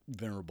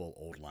 Venerable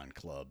old line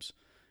clubs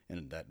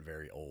in that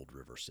very old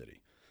river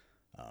city.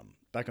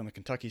 Back on the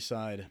Kentucky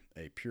side,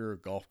 a pure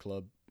golf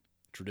club,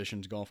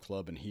 Traditions Golf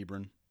Club in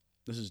Hebron.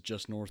 This is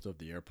just north of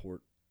the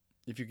airport.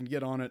 If you can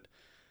get on it,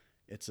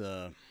 it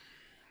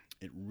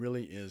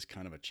really is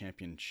kind of a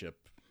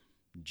championship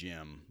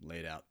gym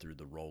laid out through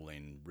the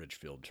rolling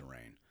Ridgefield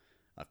terrain.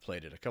 I've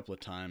played it a couple of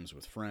times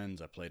with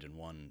friends. I played in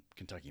one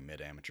Kentucky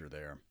mid-amateur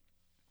there.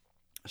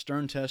 A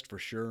stern test for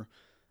sure,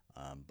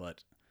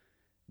 but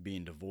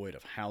being devoid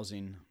of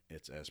housing,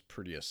 it's as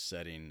pretty a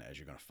setting as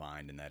you're going to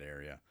find in that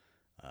area.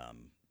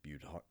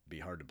 You'd be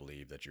hard to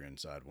believe that you're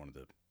inside one of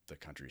the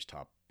country's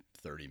top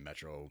 30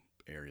 metro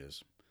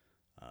areas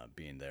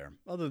being there,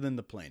 other than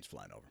the planes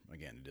flying over.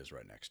 Again, it is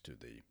right next to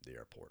the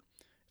airport.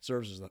 It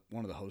serves as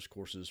one of the host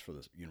courses for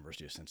the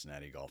University of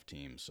Cincinnati golf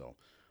team, so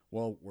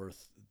well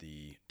worth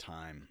the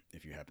time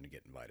if you happen to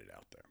get invited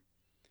out there.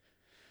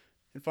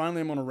 And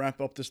finally, I'm going to wrap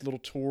up this little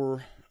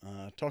tour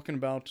talking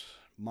about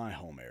my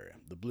home area,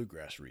 the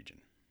Bluegrass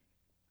region.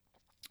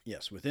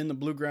 Yes, within the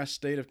Bluegrass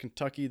state of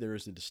Kentucky, there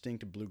is a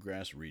distinct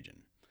Bluegrass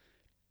region.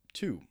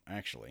 Two,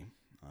 actually,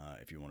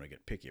 if you want to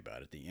get picky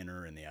about it, the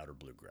inner and the outer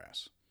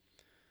Bluegrass.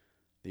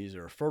 These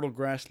are fertile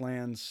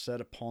grasslands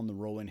set upon the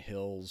rolling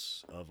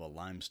hills of a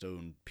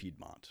limestone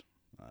Piedmont.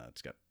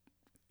 It's got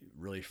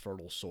really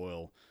fertile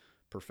soil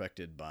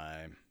perfected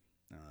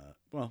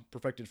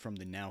from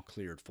the now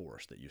cleared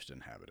forest that used to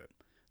inhabit it.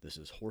 This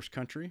is horse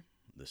country,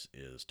 this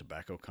is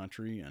tobacco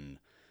country, and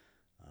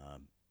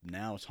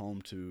now it's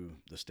home to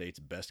the state's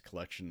best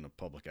collection of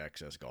public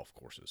access golf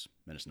courses,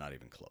 and it's not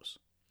even close.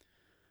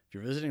 If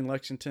you're visiting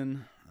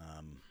Lexington,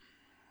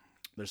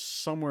 there's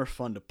somewhere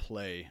fun to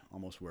play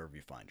almost wherever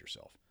you find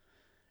yourself.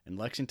 In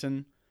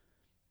Lexington,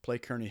 play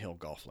Kearney Hill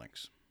Golf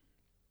Links.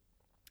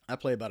 I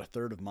play about a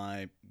third of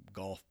my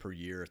golf per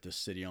year at this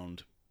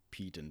city-owned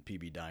Pete and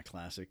PB Dye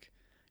Classic.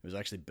 It was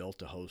actually built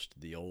to host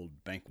the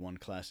old Bank One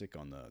Classic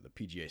on the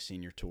PGA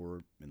Senior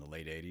Tour in the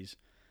late 80s.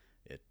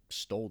 It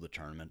stole the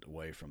tournament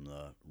away from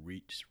the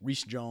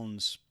Reese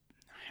Jones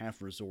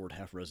half-resort,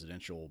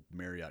 half-residential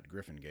Marriott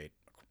Griffin Gate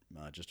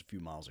just a few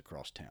miles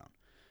across town.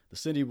 The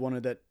city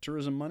wanted that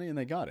tourism money, and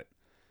they got it.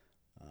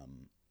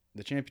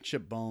 The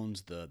championship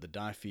bones, the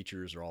dye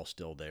features are all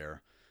still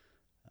there.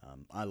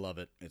 I love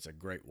it. It's a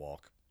great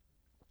walk.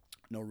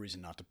 No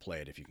reason not to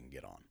play it if you can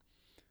get on.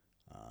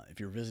 If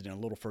you're visiting a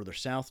little further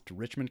south to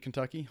Richmond,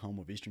 Kentucky, home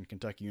of Eastern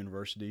Kentucky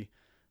University,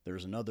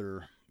 there's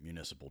another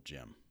municipal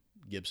gym,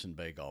 Gibson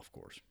Bay Golf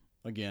Course.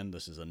 Again,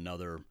 this is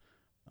another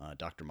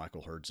Dr.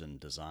 Michael Herdzin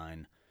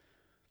design.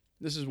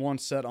 This is one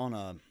set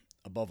on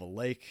above a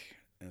lake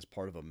as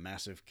part of a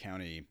massive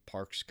county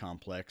parks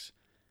complex.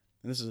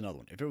 And this is another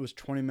one. If it was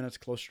 20 minutes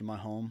closer to my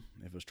home,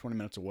 if it was 20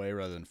 minutes away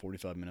rather than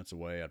 45 minutes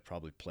away, I'd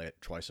probably play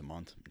it twice a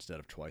month instead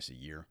of twice a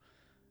year.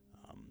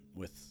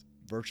 With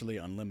virtually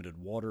unlimited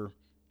water,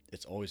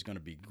 it's always going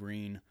to be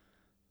green,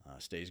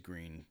 stays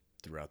green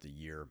throughout the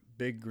year.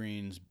 Big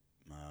greens,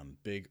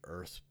 big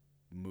earth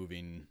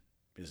moving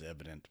is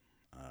evident,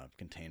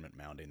 containment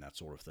mounding, that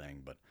sort of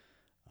thing, but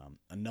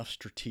enough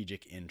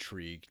strategic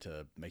intrigue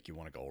to make you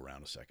want to go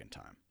around a second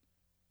time.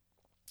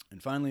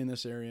 And finally, in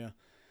this area,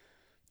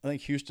 I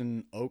think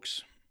Houston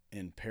Oaks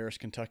in Paris,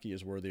 Kentucky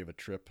is worthy of a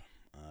trip,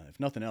 if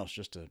nothing else,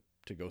 just to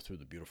go through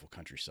the beautiful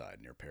countryside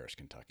near Paris,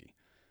 Kentucky.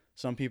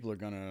 Some people are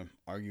going to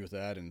argue with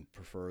that and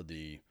prefer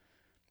the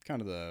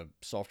kind of the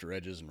softer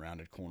edges and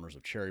rounded corners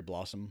of Cherry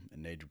Blossom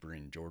in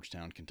neighboring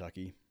Georgetown,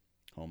 Kentucky,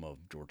 home of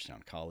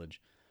Georgetown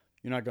College.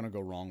 You're not going to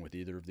go wrong with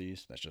either of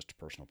these. That's just a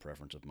personal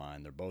preference of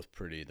mine. They're both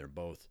pretty. They're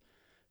both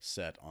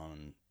set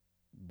on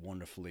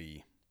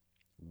wonderfully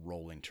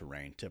rolling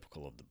terrain,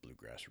 typical of the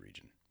bluegrass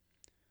region.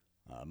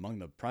 Among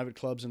the private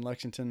clubs in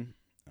Lexington,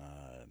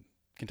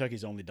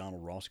 Kentucky's only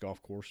Donald Ross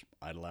Golf Course,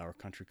 Idle Hour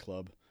Country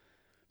Club.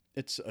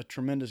 It's a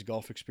tremendous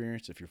golf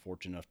experience if you're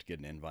fortunate enough to get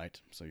an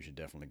invite, so you should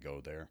definitely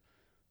go there.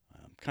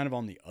 Kind of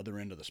on the other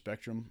end of the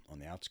spectrum, on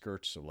the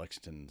outskirts of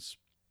Lexington's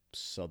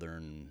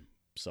southern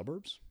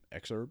suburbs,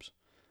 exurbs,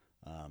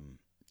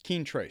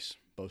 Keene Trace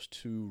boasts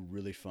two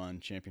really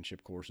fun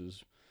championship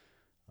courses,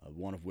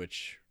 one of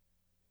which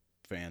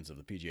fans of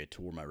the PGA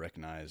Tour might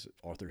recognize.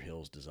 Arthur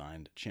Hills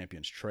designed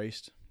Champions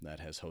Traced, that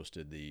has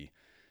hosted the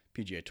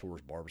PGA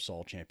Tour's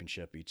Barbasol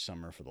Championship each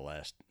summer for the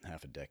last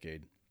half a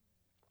decade.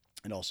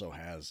 It also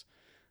has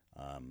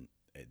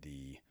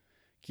the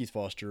Keith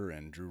Foster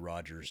and Drew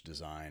Rogers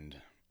designed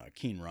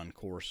Keene Run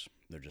course.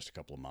 They're just a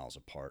couple of miles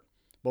apart.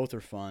 Both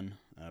are fun.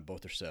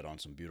 Both are set on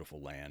some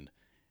beautiful land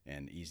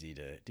and easy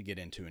to get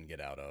into and get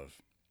out of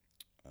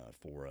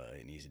for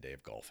an easy day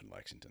of golf in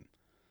Lexington.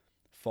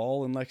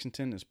 Fall in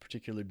Lexington is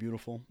particularly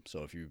beautiful,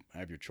 so if you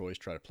have your choice,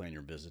 try to plan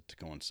your visit to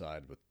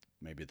coincide with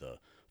maybe the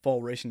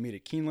fall racing meet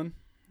at Keeneland,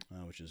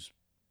 which is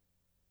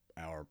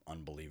our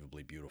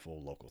unbelievably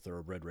beautiful local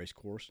thoroughbred race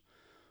course.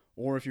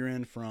 Or if you're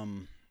in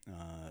from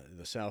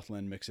the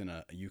Southland, mix in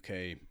a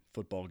UK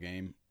football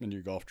game into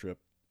your golf trip.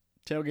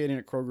 Tailgating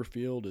at Kroger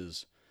Field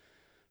is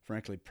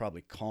frankly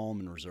probably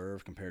calm and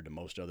reserved compared to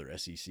most other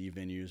SEC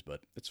venues, but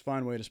it's a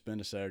fine way to spend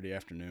a Saturday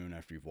afternoon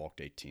after you've walked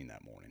 18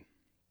 that morning.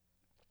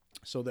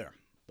 So there,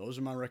 those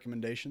are my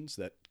recommendations.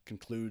 That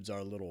concludes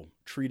our little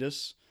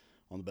treatise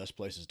on the best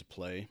places to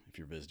play if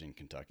you're visiting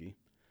Kentucky.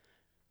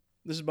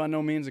 This is by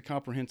no means a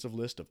comprehensive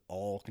list of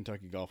all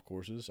Kentucky golf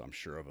courses. I'm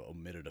sure I've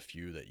omitted a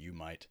few that you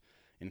might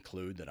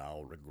include that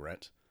I'll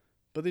regret.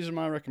 But these are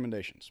my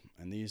recommendations,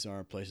 and these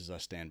are places I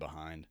stand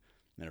behind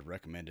and have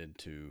recommended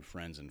to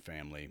friends and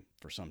family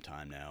for some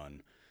time now,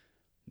 and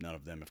none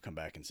of them have come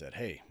back and said,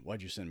 hey,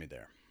 why'd you send me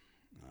there?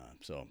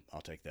 So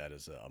I'll take that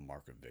as a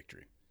mark of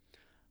victory.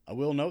 I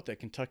will note that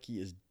Kentucky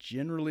is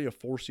generally a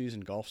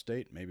four-season golf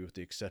state, maybe with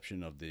the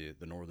exception of the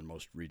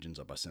northernmost regions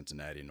up by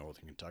Cincinnati and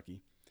northern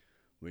Kentucky.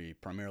 We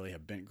primarily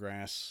have bent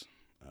grass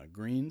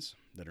greens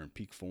that are in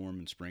peak form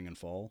in spring and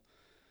fall.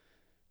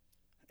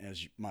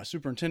 As my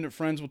superintendent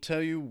friends will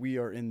tell you, we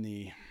are in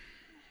the,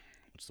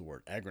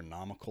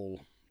 agronomical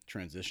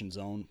transition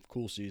zone,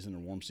 cool season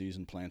and warm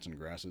season plants and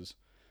grasses.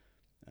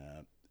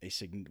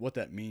 What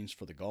that means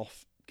for the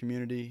golf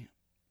community,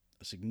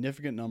 a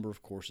significant number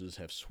of courses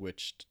have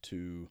switched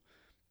to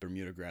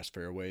Bermuda grass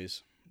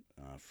fairways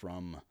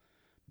from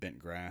bent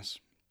grass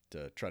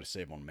to try to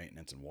save on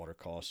maintenance and water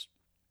costs.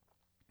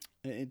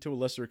 And to a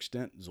lesser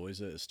extent,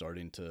 Zoysia is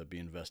starting to be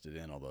invested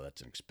in, although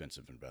that's an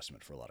expensive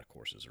investment for a lot of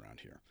courses around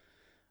here.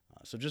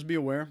 So just be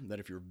aware that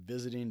if you're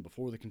visiting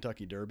before the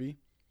Kentucky Derby,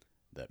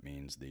 that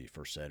means the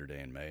first Saturday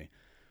in May,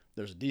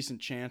 there's a decent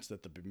chance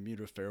that the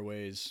Bermuda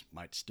fairways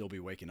might still be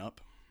waking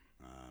up,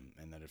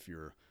 and that if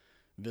you're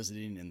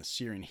visiting in the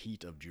searing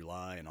heat of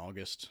July and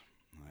August,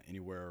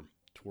 anywhere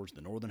towards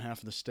the northern half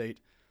of the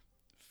state,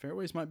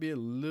 fairways might be a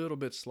little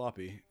bit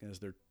sloppy as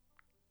they're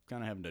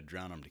kind of having to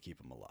drown them to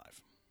keep them alive.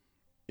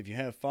 If you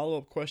have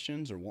follow-up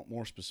questions or want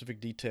more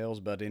specific details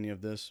about any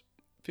of this,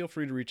 feel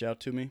free to reach out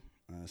to me.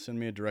 Send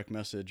me a direct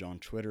message on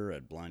Twitter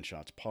at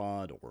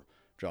BlindShotsPod or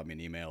drop me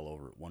an email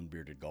over at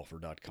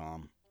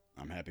onebeardedgolfer.com.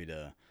 I'm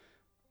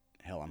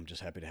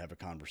just happy to have a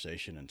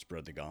conversation and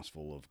spread the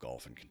gospel of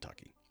golf in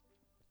Kentucky.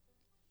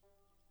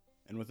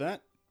 And with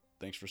that,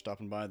 thanks for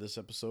stopping by this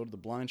episode of the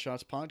Blind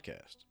Shots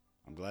Podcast.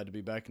 I'm glad to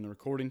be back in the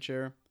recording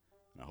chair,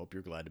 and I hope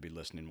you're glad to be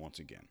listening once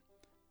again.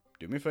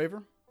 Do me a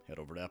favor, head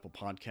over to Apple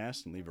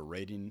Podcasts and leave a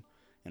rating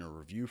and a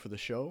review for the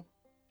show.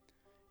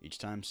 Each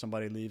time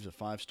somebody leaves a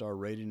 5-star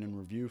rating and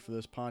review for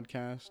this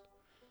podcast,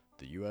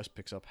 the U.S.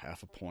 picks up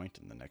half a point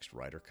in the next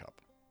Ryder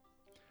Cup.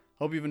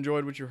 Hope you've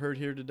enjoyed what you heard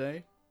here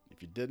today. If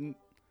If you didn't,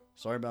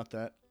 sorry about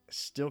that. I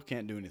still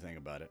can't do anything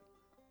about it,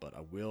 but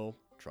I will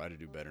try to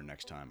do better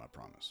next time, I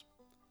promise.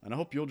 And I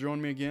hope you'll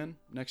join me again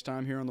next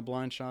time here on the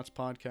Blind Shots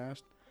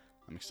podcast.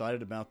 I'm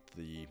excited about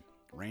the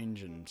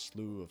range and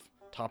slew of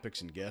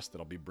topics and guests that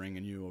I'll be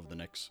bringing you over the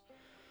next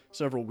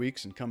several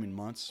weeks and coming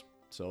months.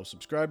 So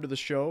subscribe to the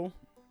show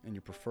in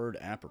your preferred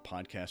app or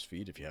podcast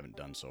feed if you haven't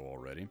done so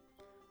already.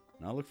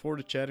 And I look forward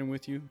to chatting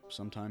with you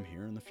sometime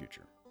here in the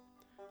future.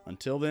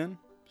 Until then,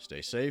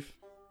 stay safe,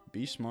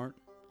 be smart,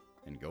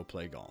 and go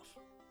play golf.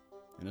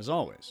 And as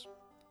always,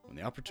 when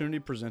the opportunity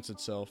presents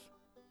itself,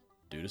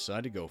 do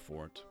decide to go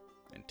for it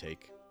and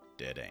take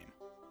dead aim.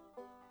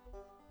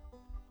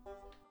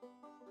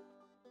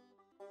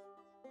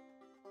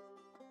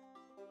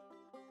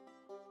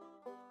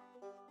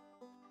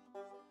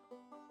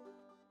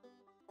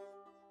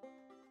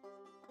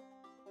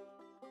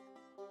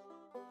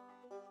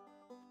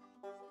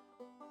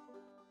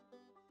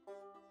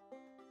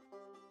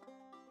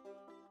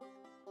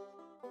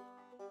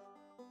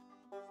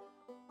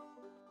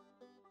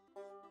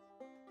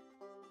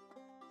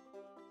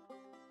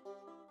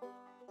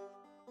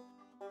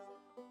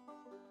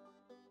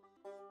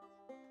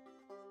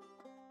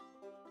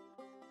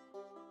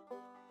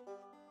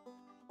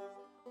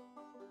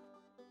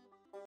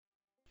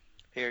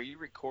 Hey, are you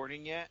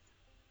recording yet?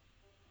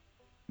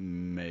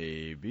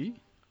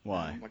 Maybe.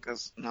 Why? I'm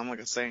not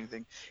gonna say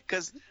anything,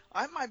 because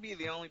I might be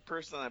the only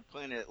person on the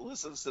planet that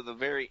listens to the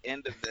very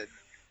end of the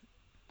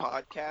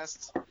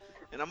podcast,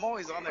 and I'm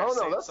always on there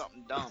saying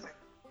something dumb.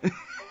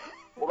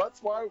 Well,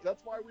 that's why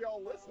we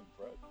all listen,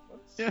 Fred.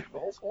 That's the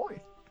whole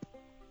point.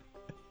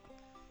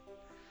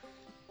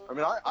 I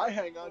mean, I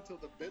hang on till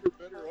the bitter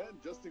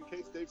end just in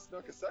case Dave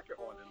snuck a second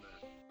one in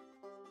there.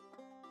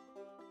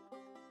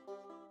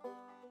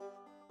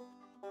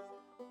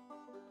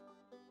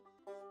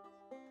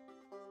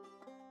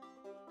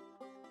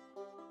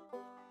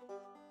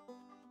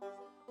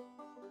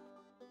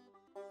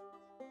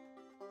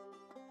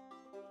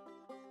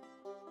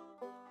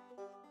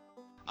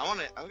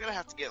 I'm gonna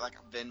have to get like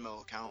a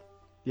Venmo account.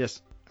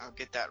 Yes. I'll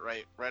get that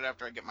right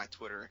after I get my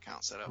Twitter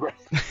account set up.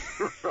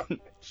 Right.